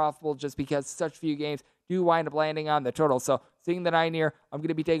going to be profitable just because such few games do wind up landing on the total. So seeing the 9 here, I'm going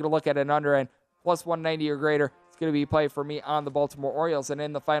to be taking a look at an under, and plus 190 or greater. It's going to be play for me on the Baltimore Orioles. And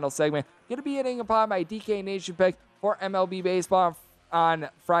in the final segment, going to be hitting upon my DK Nation pick for MLB baseball on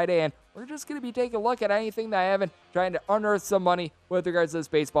Friday, and we're just going to be taking a look at anything that I haven't, trying to unearth some money with regards to this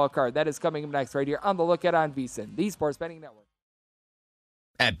baseball card. That is coming up next right here on The Lookout on VSiN, the Sports Betting Network.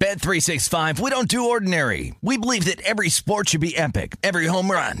 At Bet365, we don't do ordinary. We believe that every sport should be epic. Every home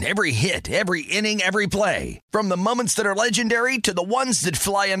run, every hit, every inning, every play. From the moments that are legendary to the ones that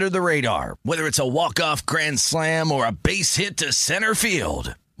fly under the radar. Whether it's a walk-off grand slam or a base hit to center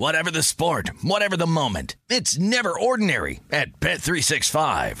field. Whatever the sport, whatever the moment, it's never ordinary at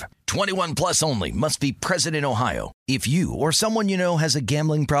Bet365. 21 plus only. Must be present in Ohio. If you or someone you know has a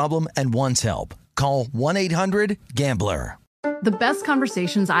gambling problem and wants help, call 1-800-GAMBLER. The best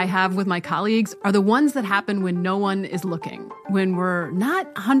conversations I have with my colleagues are the ones that happen when no one is looking, when we're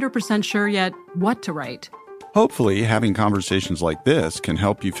not 100% sure yet what to write. Hopefully, having conversations like this can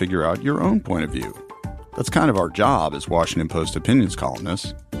help you figure out your own point of view. That's kind of our job as Washington Post opinions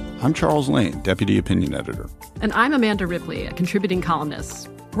columnists. I'm Charles Lane, Deputy Opinion Editor. And I'm Amanda Ripley, a contributing columnist.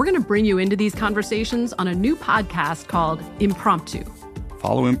 We're going to bring you into these conversations on a new podcast called Impromptu.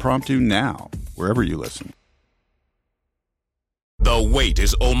 Follow Impromptu now, wherever you listen. The wait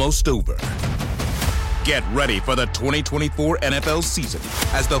is almost over. Get ready for the 2024 NFL season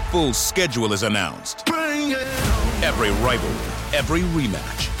as the full schedule is announced. Every rivalry, every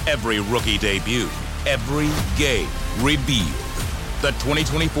rematch, every rookie debut, every game revealed. The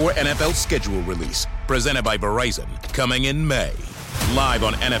 2024 NFL schedule release, presented by Verizon, coming in May. Live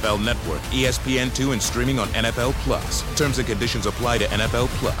on NFL Network, ESPN2, and streaming on NFL Plus. Terms and conditions apply to NFL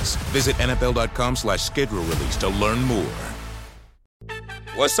Plus. Visit NFL.com/schedule release to learn more.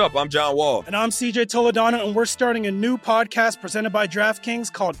 What's up? I'm John Wall. And I'm CJ Toledano, and we're starting a new podcast presented by DraftKings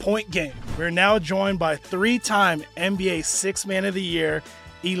called Point Game. We're now joined by three-time NBA Sixth Man of the Year,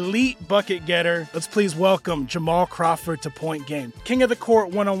 elite bucket getter. Let's please welcome Jamal Crawford to Point Game. King of the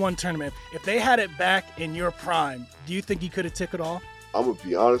Court one-on-one tournament. If they had it back in your prime, do you think you could have took it all? I'm going to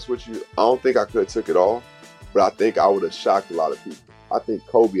be honest with you. I don't think I could have took it all, but I think I would have shocked a lot of people. I think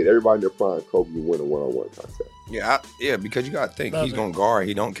Kobe and everybody in their prime, Kobe would win a one-on-one contest. Yeah, because you got to think. He's going to guard.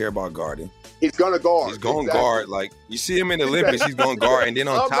 He don't care about guarding. He's going to guard. He's going to guard. Like, you see him in the Olympics, he's going to guard. And then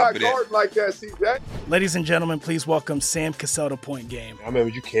on top of that. I'm not guarding like that, CJ. Ladies and gentlemen, please welcome Sam Cassell to Point Game. I remember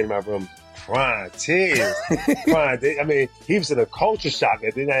you came out from crying, tears. I mean, he was in a culture shock.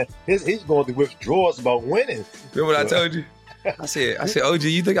 And then he's going through withdrawals about winning. Remember what I told you? I said, OG,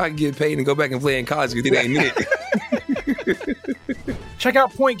 you think I can get paid and go back and play in college because it ain't it? Check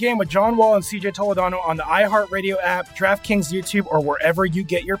out Point Game with John Wall and CJ Toledano on the iHeartRadio app, DraftKings YouTube, or wherever you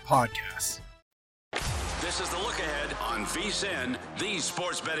get your podcasts. This is the look ahead on VSiN, the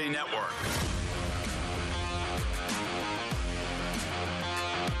Sports Betting Network.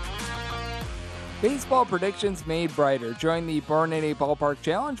 Baseball predictions made brighter. Join the Born in a Ballpark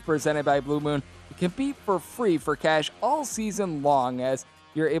Challenge presented by Blue Moon. Compete for free for cash all season long as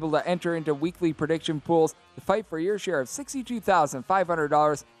you're able to enter into weekly prediction pools to fight for your share of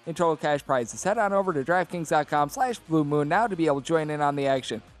 $62,500 in total cash prizes. Head on over to DraftKings.com/Blue Moon now to be able to join in on the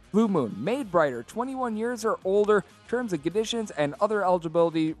action. Blue Moon, made brighter, 21 years or older. Terms and conditions and other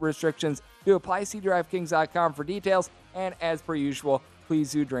eligibility restrictions do apply. See DraftKings.com for details. And as per usual,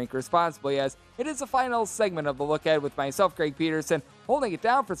 please do drink responsibly, as it is the final segment of the Look Ahead with myself, Greg Peterson, holding it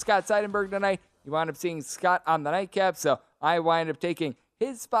down for Scott Seidenberg tonight. You wind up seeing Scott on the nightcap, so I wind up taking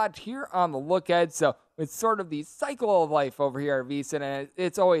his spot here on the Look Ahead. So it's sort of the cycle of life over here at VSiN, and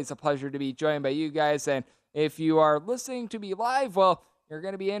it's always a pleasure to be joined by you guys. And if you are listening to me live, well, you're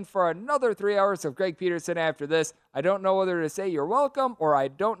going to be in for another 3 hours of Greg Peterson after this. I don't know whether to say you're welcome, or I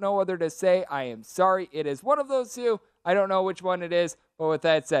don't know whether to say I am sorry. It is one of those two. I don't know which one it is, but with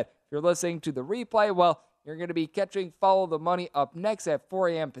that said, if you're listening to the replay, well, you're going to be catching Follow the Money up next at 4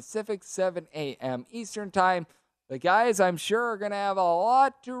 a.m. Pacific, 7 a.m. Eastern Time. The guys, I'm sure, are going to have a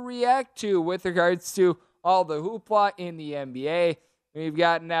lot to react to with regards to all the hoopla in the NBA. We've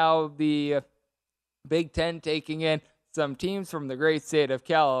got now the Big Ten taking in some teams from the great state of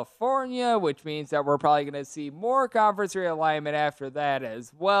California, which means that we're probably going to see more conference realignment after that,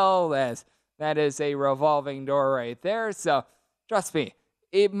 as well as that is a revolving door right there. So trust me,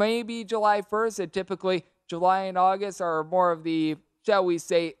 it may be July 1st, and typically July and August are more of the, shall we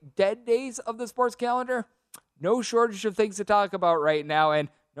say, dead days of the sports calendar. No shortage of things to talk about right now, and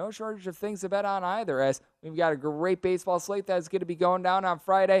no shortage of things to bet on either, as we've got a great baseball slate that's going to be going down on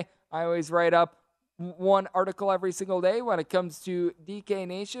Friday. I always write up one article every single day when it comes to DK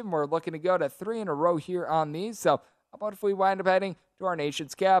Nation. We're looking to go to 3 in a row here on these, so how about if we wind up heading to our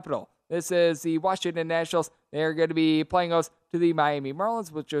nation's capital? This is the Washington Nationals. They're going to be playing host to the Miami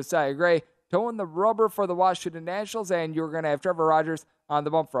Marlins with Josiah Gray towing the rubber for the Washington Nationals, and you're going to have Trevor Rogers on the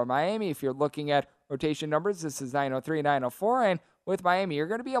bump from Miami. If you're looking at rotation numbers, this is 903, 904, and with Miami, you're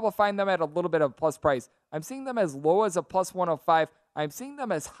going to be able to find them at a little bit of plus price. I'm seeing them as low as a plus 105. I'm seeing them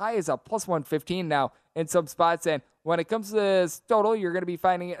as high as a plus 115 now in some spots, and when it comes to this total, you're going to be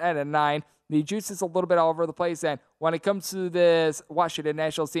finding it at a 9. The juice is a little bit all over the place, and when it comes to this Washington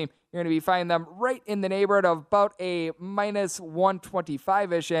Nationals team, you're going to be finding them right in the neighborhood of about a minus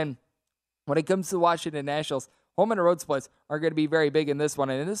 125-ish, and when it comes to the Washington Nationals, home and road splits are going to be very big in this one,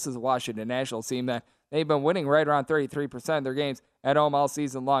 and this is a Washington Nationals team that they've been winning right around 33% of their games at home all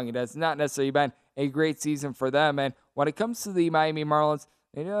season long. It has not necessarily been a great season for them, and when it comes to the Miami Marlins,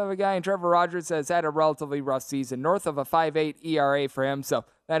 they do have a guy in Trevor Rogers that has had a relatively rough season, north of a 5.8 ERA for him, so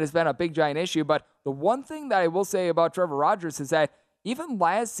that has been a big, giant issue. But the one thing that I will say about Trevor Rogers is that even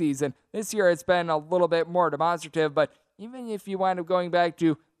last season, this year it's been a little bit more demonstrative, but even if you wind up going back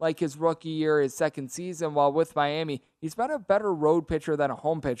to like his rookie year, his second season while with Miami, he's been a better road pitcher than a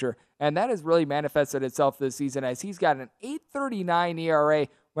home pitcher, and that has really manifested itself this season as he's got an 8.39 ERA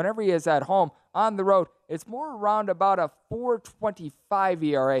whenever he is at home. On the road, it's more around about a 4.25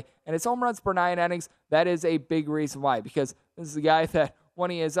 ERA, and his home runs per 9 innings, that is a big reason why, because this is a guy that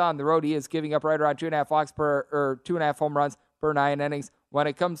when he is on the road, he is giving up right around 2.5 walks per, or 2.5 home runs per 9 innings. When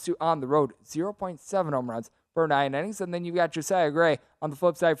it comes to on the road, 0.7 home runs per 9 innings. And then you've got Josiah Gray on the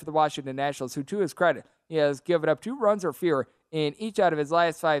flip side for the Washington Nationals, who, to his credit, he has given up 2 runs or fewer in each out of his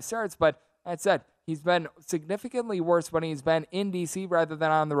last 5 starts. But that said, he's been significantly worse when he's been in D.C. rather than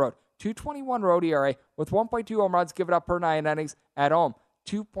on the road. 2.21 road ERA with 1.2 home runs given up per 9 innings at home.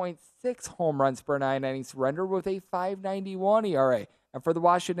 2.6 home runs per 9 innings surrendered with a 5.91 ERA. And for the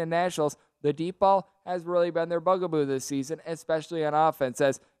Washington Nationals, the deep ball has really been their bugaboo this season, especially on offense,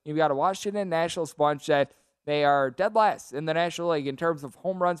 as you've got a Washington Nationals bunch that they are dead last in the National League in terms of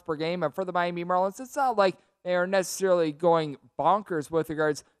home runs per game. And for the Miami Marlins, it's not like they are necessarily going bonkers with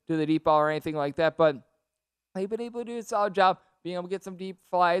regards to the deep ball or anything like that, but they've been able to do a solid job being able to get some deep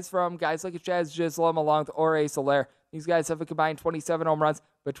flies from guys like Chaz Gislam along with Jorge Soler. These guys have a combined 27 home runs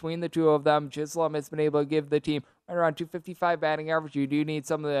between the two of them. Gislam has been able to give the team right around 255 batting average. You do need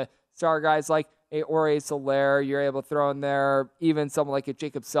some of the star guys like a Jorge Soler. You're able to throw in there even someone like a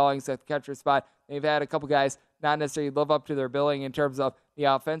Jacob Stallings at the catcher spot. They've had a couple guys not necessarily live up to their billing in terms of the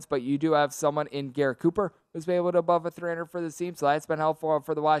offense, but you do have someone in Garrett Cooper who's been able to above a 300 for the team, so that's been helpful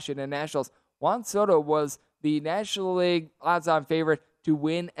for the Washington Nationals. Juan Soto was the National League odds-on favorite to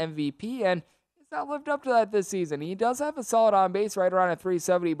win MVP, and he's not lived up to that this season. He does have a solid on-base right around a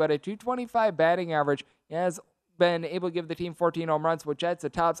 370, but a 225 batting average. He has been able to give the team 14 home runs, which that's the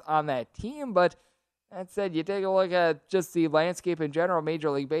tops on that team, but that said, you take a look at just the landscape in general,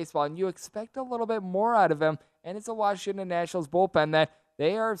 Major League Baseball, and you expect a little bit more out of him, and it's a Washington Nationals bullpen that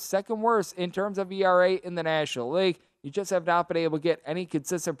they are second worst in terms of ERA in the National League. You just have not been able to get any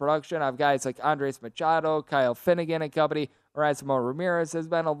consistent production of guys like Andres Machado, Kyle Finnegan and company. Erasmo Ramirez has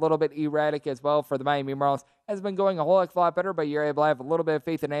been a little bit erratic as well for the Miami Marlins. Has been going a whole heck of a lot better, but you're able to have a little bit of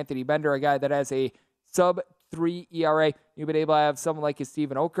faith in Anthony Bender, a guy that has a sub-3 ERA. You've been able to have someone like a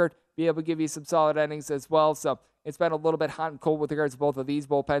Steven Okert be able to give you some solid innings as well. So it's been a little bit hot and cold with regards to both of these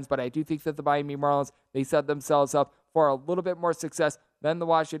bullpens, but I do think that the Miami Marlins, they set themselves up for a little bit more success than the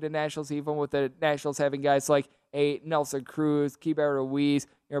Washington Nationals, even with the Nationals having guys like a Nelson Cruz, Keibert Ruiz,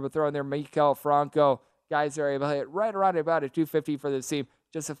 you're able to throw in there Maikel Franco, guys that are able to hit right around about a 250 for this team.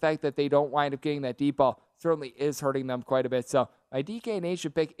 Just the fact that they don't wind up getting that deep ball certainly is hurting them quite a bit. So my DK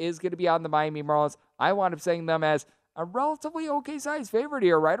Nation pick is going to be on the Miami Marlins. I wound up saying them as a relatively okay size favorite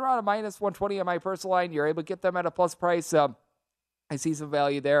here, right around a minus 120 on my personal line. You're able to get them at a plus price. I see some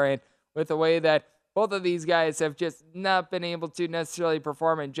value there, and with the way that both of these guys have just not been able to necessarily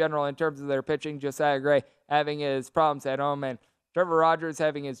perform in general in terms of their pitching. Josiah Gray having his problems at home, and Trevor Rogers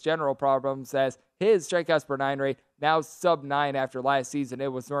having his general problems as his strikeouts per 9 rate now sub-9 after last season.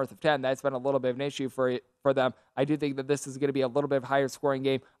 It was north of 10. That's been a little bit of an issue for them. I do think that this is going to be a little bit higher scoring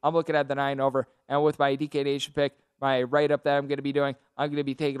game. I'm looking at the 9 over, and with my DK Nation pick, my write-up that I'm going to be doing, I'm going to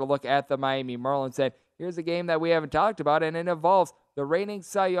be taking a look at the Miami Marlins. And here's a game that we haven't talked about, and it involves the reigning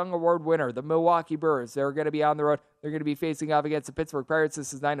Cy Young Award winner, the Milwaukee Brewers. They're going to be on the road. They're going to be facing off against the Pittsburgh Pirates.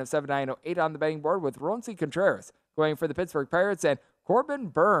 This is 907, 908 on the betting board with Roansy Contreras going for the Pittsburgh Pirates, and Corbin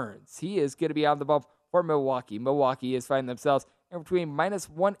Burns, he is going to be on the bump for Milwaukee. Milwaukee is finding themselves in between minus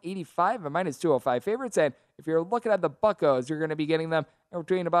 185 and minus 205 favorites, and if you're looking at the Buccos, you're going to be getting them in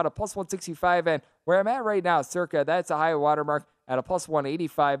between about a plus 165, and where I'm at right now, circa, that's a high watermark at a plus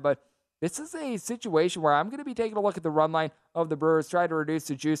 185, but this is a situation where I'm going to be taking a look at the run line of the Brewers, try to reduce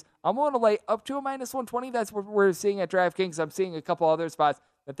the juice. I'm willing to lay up to a minus 120. That's what we're seeing at DraftKings. I'm seeing a couple other spots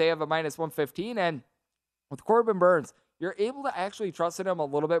that they have a minus 115, and with Corbin Burns, you're able to actually trust in him a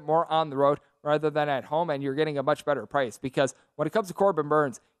little bit more on the road rather than at home, and you're getting a much better price because when it comes to Corbin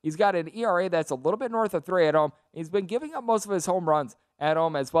Burns, he's got an ERA that's a little bit north of 3 at home. He's been giving up most of his home runs at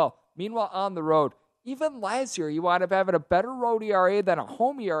home as well. Meanwhile, on the road, even last year, you wound up having a better road ERA than a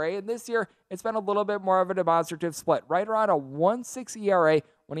home ERA, and this year, it's been a little bit more of a demonstrative split. Right around a 1.6 ERA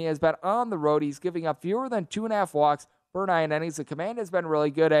when he has been on the road. He's giving up fewer than 2.5 walks per 9 innings. The command has been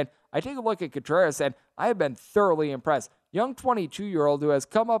really good, and I take a look at Contreras, and I have been thoroughly impressed. Young 22-year-old who has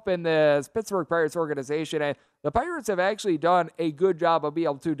come up in the Pittsburgh Pirates organization, and the Pirates have actually done a good job of being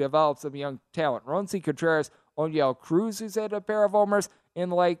able to develop some young talent. Roansy Contreras, Oniel Cruz, who's had a pair of homers in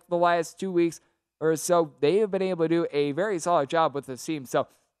like the last 2 weeks or so. They have been able to do a very solid job with this team, so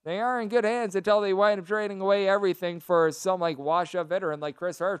they are in good hands until they wind up trading away everything for some like wash-up veteran like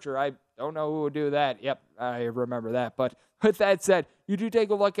Chris Archer. I don't know who would do that. Yep, I remember that. But with that said, you do take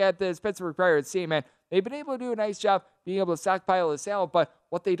a look at this Pittsburgh Pirates team, and they've been able to do a nice job being able to stockpile the talent, but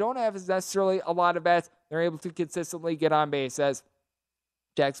what they don't have is necessarily a lot of bats. They're able to consistently get on base, as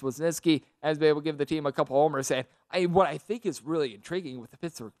Jack Wisniewski has been able to give the team a couple homers. And what I think is really intriguing with the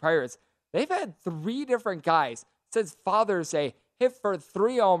Pittsburgh Pirates, they've had 3 different guys since Father's Day hit for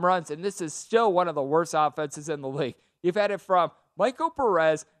 3 home runs, and this is still one of the worst offenses in the league. You've had it from Michael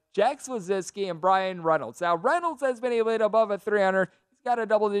Perez, Jack Wisniewski, and Brian Reynolds. Now, Reynolds has been able to hit above a 300. He's got a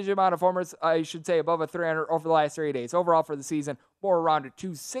double-digit amount of homers, I should say, above a 300 over the last 3 days. Overall for the season, more around a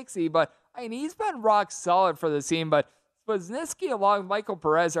 260, but I mean, he's been rock solid for the team. But Wisniewski along with Michael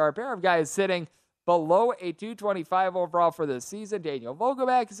Perez are a pair of guys sitting below a 225 overall for the season. Daniel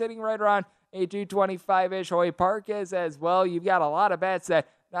Vogelbach is sitting right around a 225-ish. Hoy Parkes as well. You've got a lot of bats that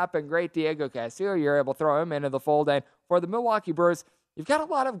not been great. Diego Castillo, you're able to throw him into the fold. And for the Milwaukee Brewers, you've got a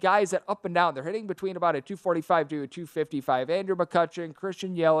lot of guys that up and down. They're hitting between about a 245 to a 255. Andrew McCutchen,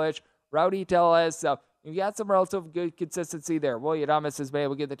 Christian Yelich, Rowdy Tellez. So you've got some relative good consistency there. Willie Adames has been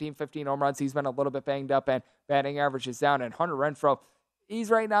able to give the team 15 home runs. He's been a little bit banged up, and batting average is down. And Hunter Renfroe, he's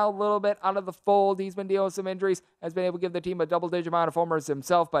right now a little bit out of the fold. He's been dealing with some injuries, has been able to give the team a double-digit amount of homers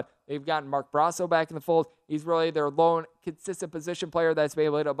himself, but they've gotten Mark Brasso back in the fold. He's really their lone consistent position player that's been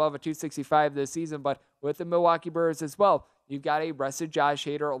able to hit above a 265 this season, but with the Milwaukee Brewers as well, you've got a rested Josh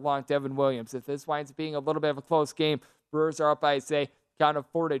Hader along Devin Williams. If this winds up being a little bit of a close game, Brewers are up by, say, count of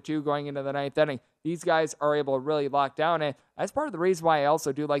 4-2 going into the ninth inning. These guys are able to really lock down, and that's part of the reason why I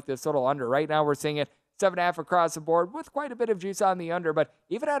also do like this total under. Right now we're seeing it 7.5 across the board with quite a bit of juice on the under, but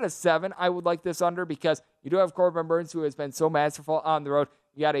even at a 7, I would like this under because you do have Corbin Burnes, who has been so masterful on the road.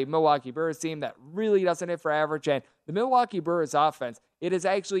 You got a Milwaukee Brewers team that really doesn't hit for average, and the Milwaukee Brewers offense, it is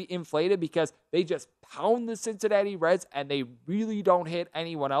actually inflated because they just pound the Cincinnati Reds, and they really don't hit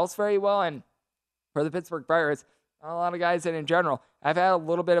anyone else very well. And for the Pittsburgh Pirates, a lot of guys that in general, I've had a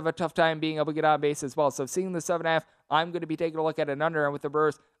little bit of a tough time being able to get on base as well. So seeing the 7.5, I'm going to be taking a look at an under, and with the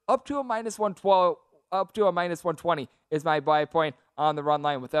Brewers up to a minus 112, up to a minus 120 is my buy point on the run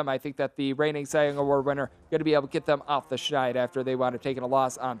line with them. I think that the reigning Cy Young Award winner going to be able to get them off the schneid after they wound up taking a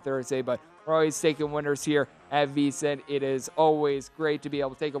loss on Thursday. But we're always taking winners here at VSiN. It is always great to be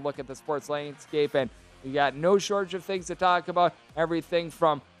able to take a look at the sports landscape, and we got no shortage of things to talk about. Everything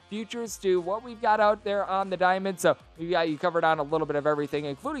from futures to what we've got out there on the diamond. So we've got you covered on a little bit of everything,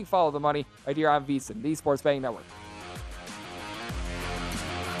 including Follow the Money right here on VSiN, the Sports Betting Network.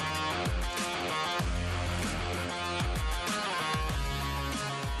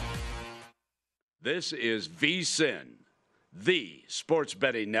 This is VSiN, the Sports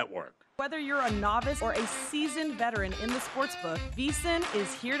Betting Network. Whether you're a novice or a seasoned veteran in the sportsbook, VSiN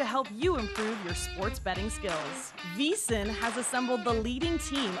is here to help you improve your sports betting skills. VSiN has assembled the leading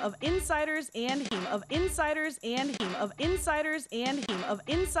team of insiders and team of insiders and team of insiders and team of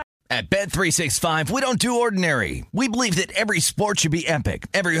insiders. At Bet365, we don't do ordinary. We believe that every sport should be epic.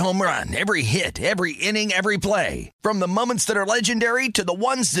 Every home run, every hit, every inning, every play. From the moments that are legendary to the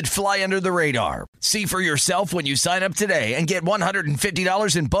ones that fly under the radar. See for yourself when you sign up today and get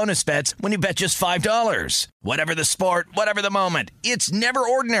 $150 in bonus bets when you bet just $5. Whatever the sport, whatever the moment, it's never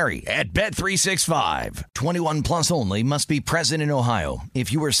ordinary at Bet365. 21 plus only. Must be present in Ohio.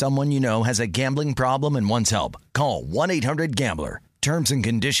 If you or someone you know has a gambling problem and wants help, call 1-800-GAMBLER. Terms and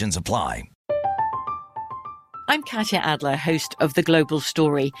conditions apply. I'm Katya Adler, host of The Global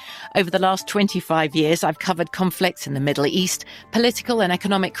Story. Over the last 25 years, I've covered conflicts in the Middle East, political and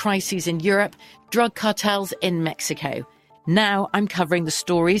economic crises in Europe, drug cartels in Mexico. Now I'm covering the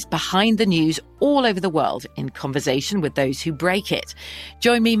stories behind the news all over the world in conversation with those who break it.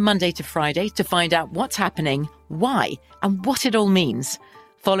 Join me Monday to Friday to find out what's happening, why, and what it all means.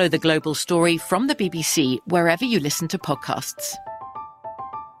 Follow The Global Story from the BBC wherever you listen to podcasts.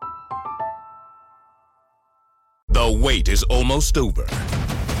 The wait is almost over.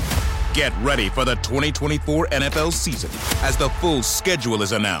 Get ready for the 2024 NFL season as the full schedule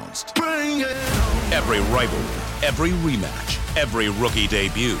is announced. Every rivalry, every rematch, every rookie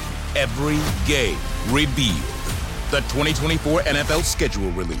debut, every game revealed. The 2024 NFL schedule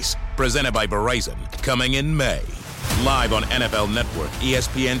release, presented by Verizon, coming in May. Live on NFL Network,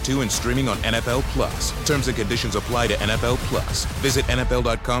 ESPN2, and streaming on NFL Plus. Terms and conditions apply to NFL Plus. Visit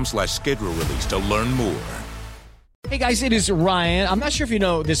NFL.com/schedule release to learn more. Hey guys, it is Ryan. I'm not sure if you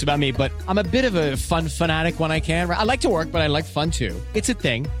know this about me, but I'm a bit of a fun fanatic when I can. I like to work, but I like fun too. It's a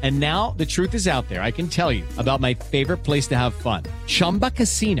thing. And now the truth is out there. I can tell you about my favorite place to have fun. Chumba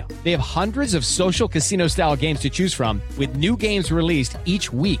Casino. They have hundreds of social casino style games to choose from with new games released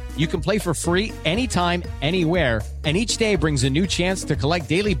each week. You can play for free anytime, anywhere. And each day brings a new chance to collect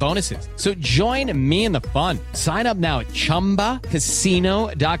daily bonuses. So join me in the fun. Sign up now at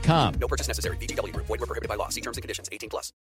ChumbaCasino.com. No purchase necessary. VGW Group. Void where prohibited by law. See terms and conditions. 18+.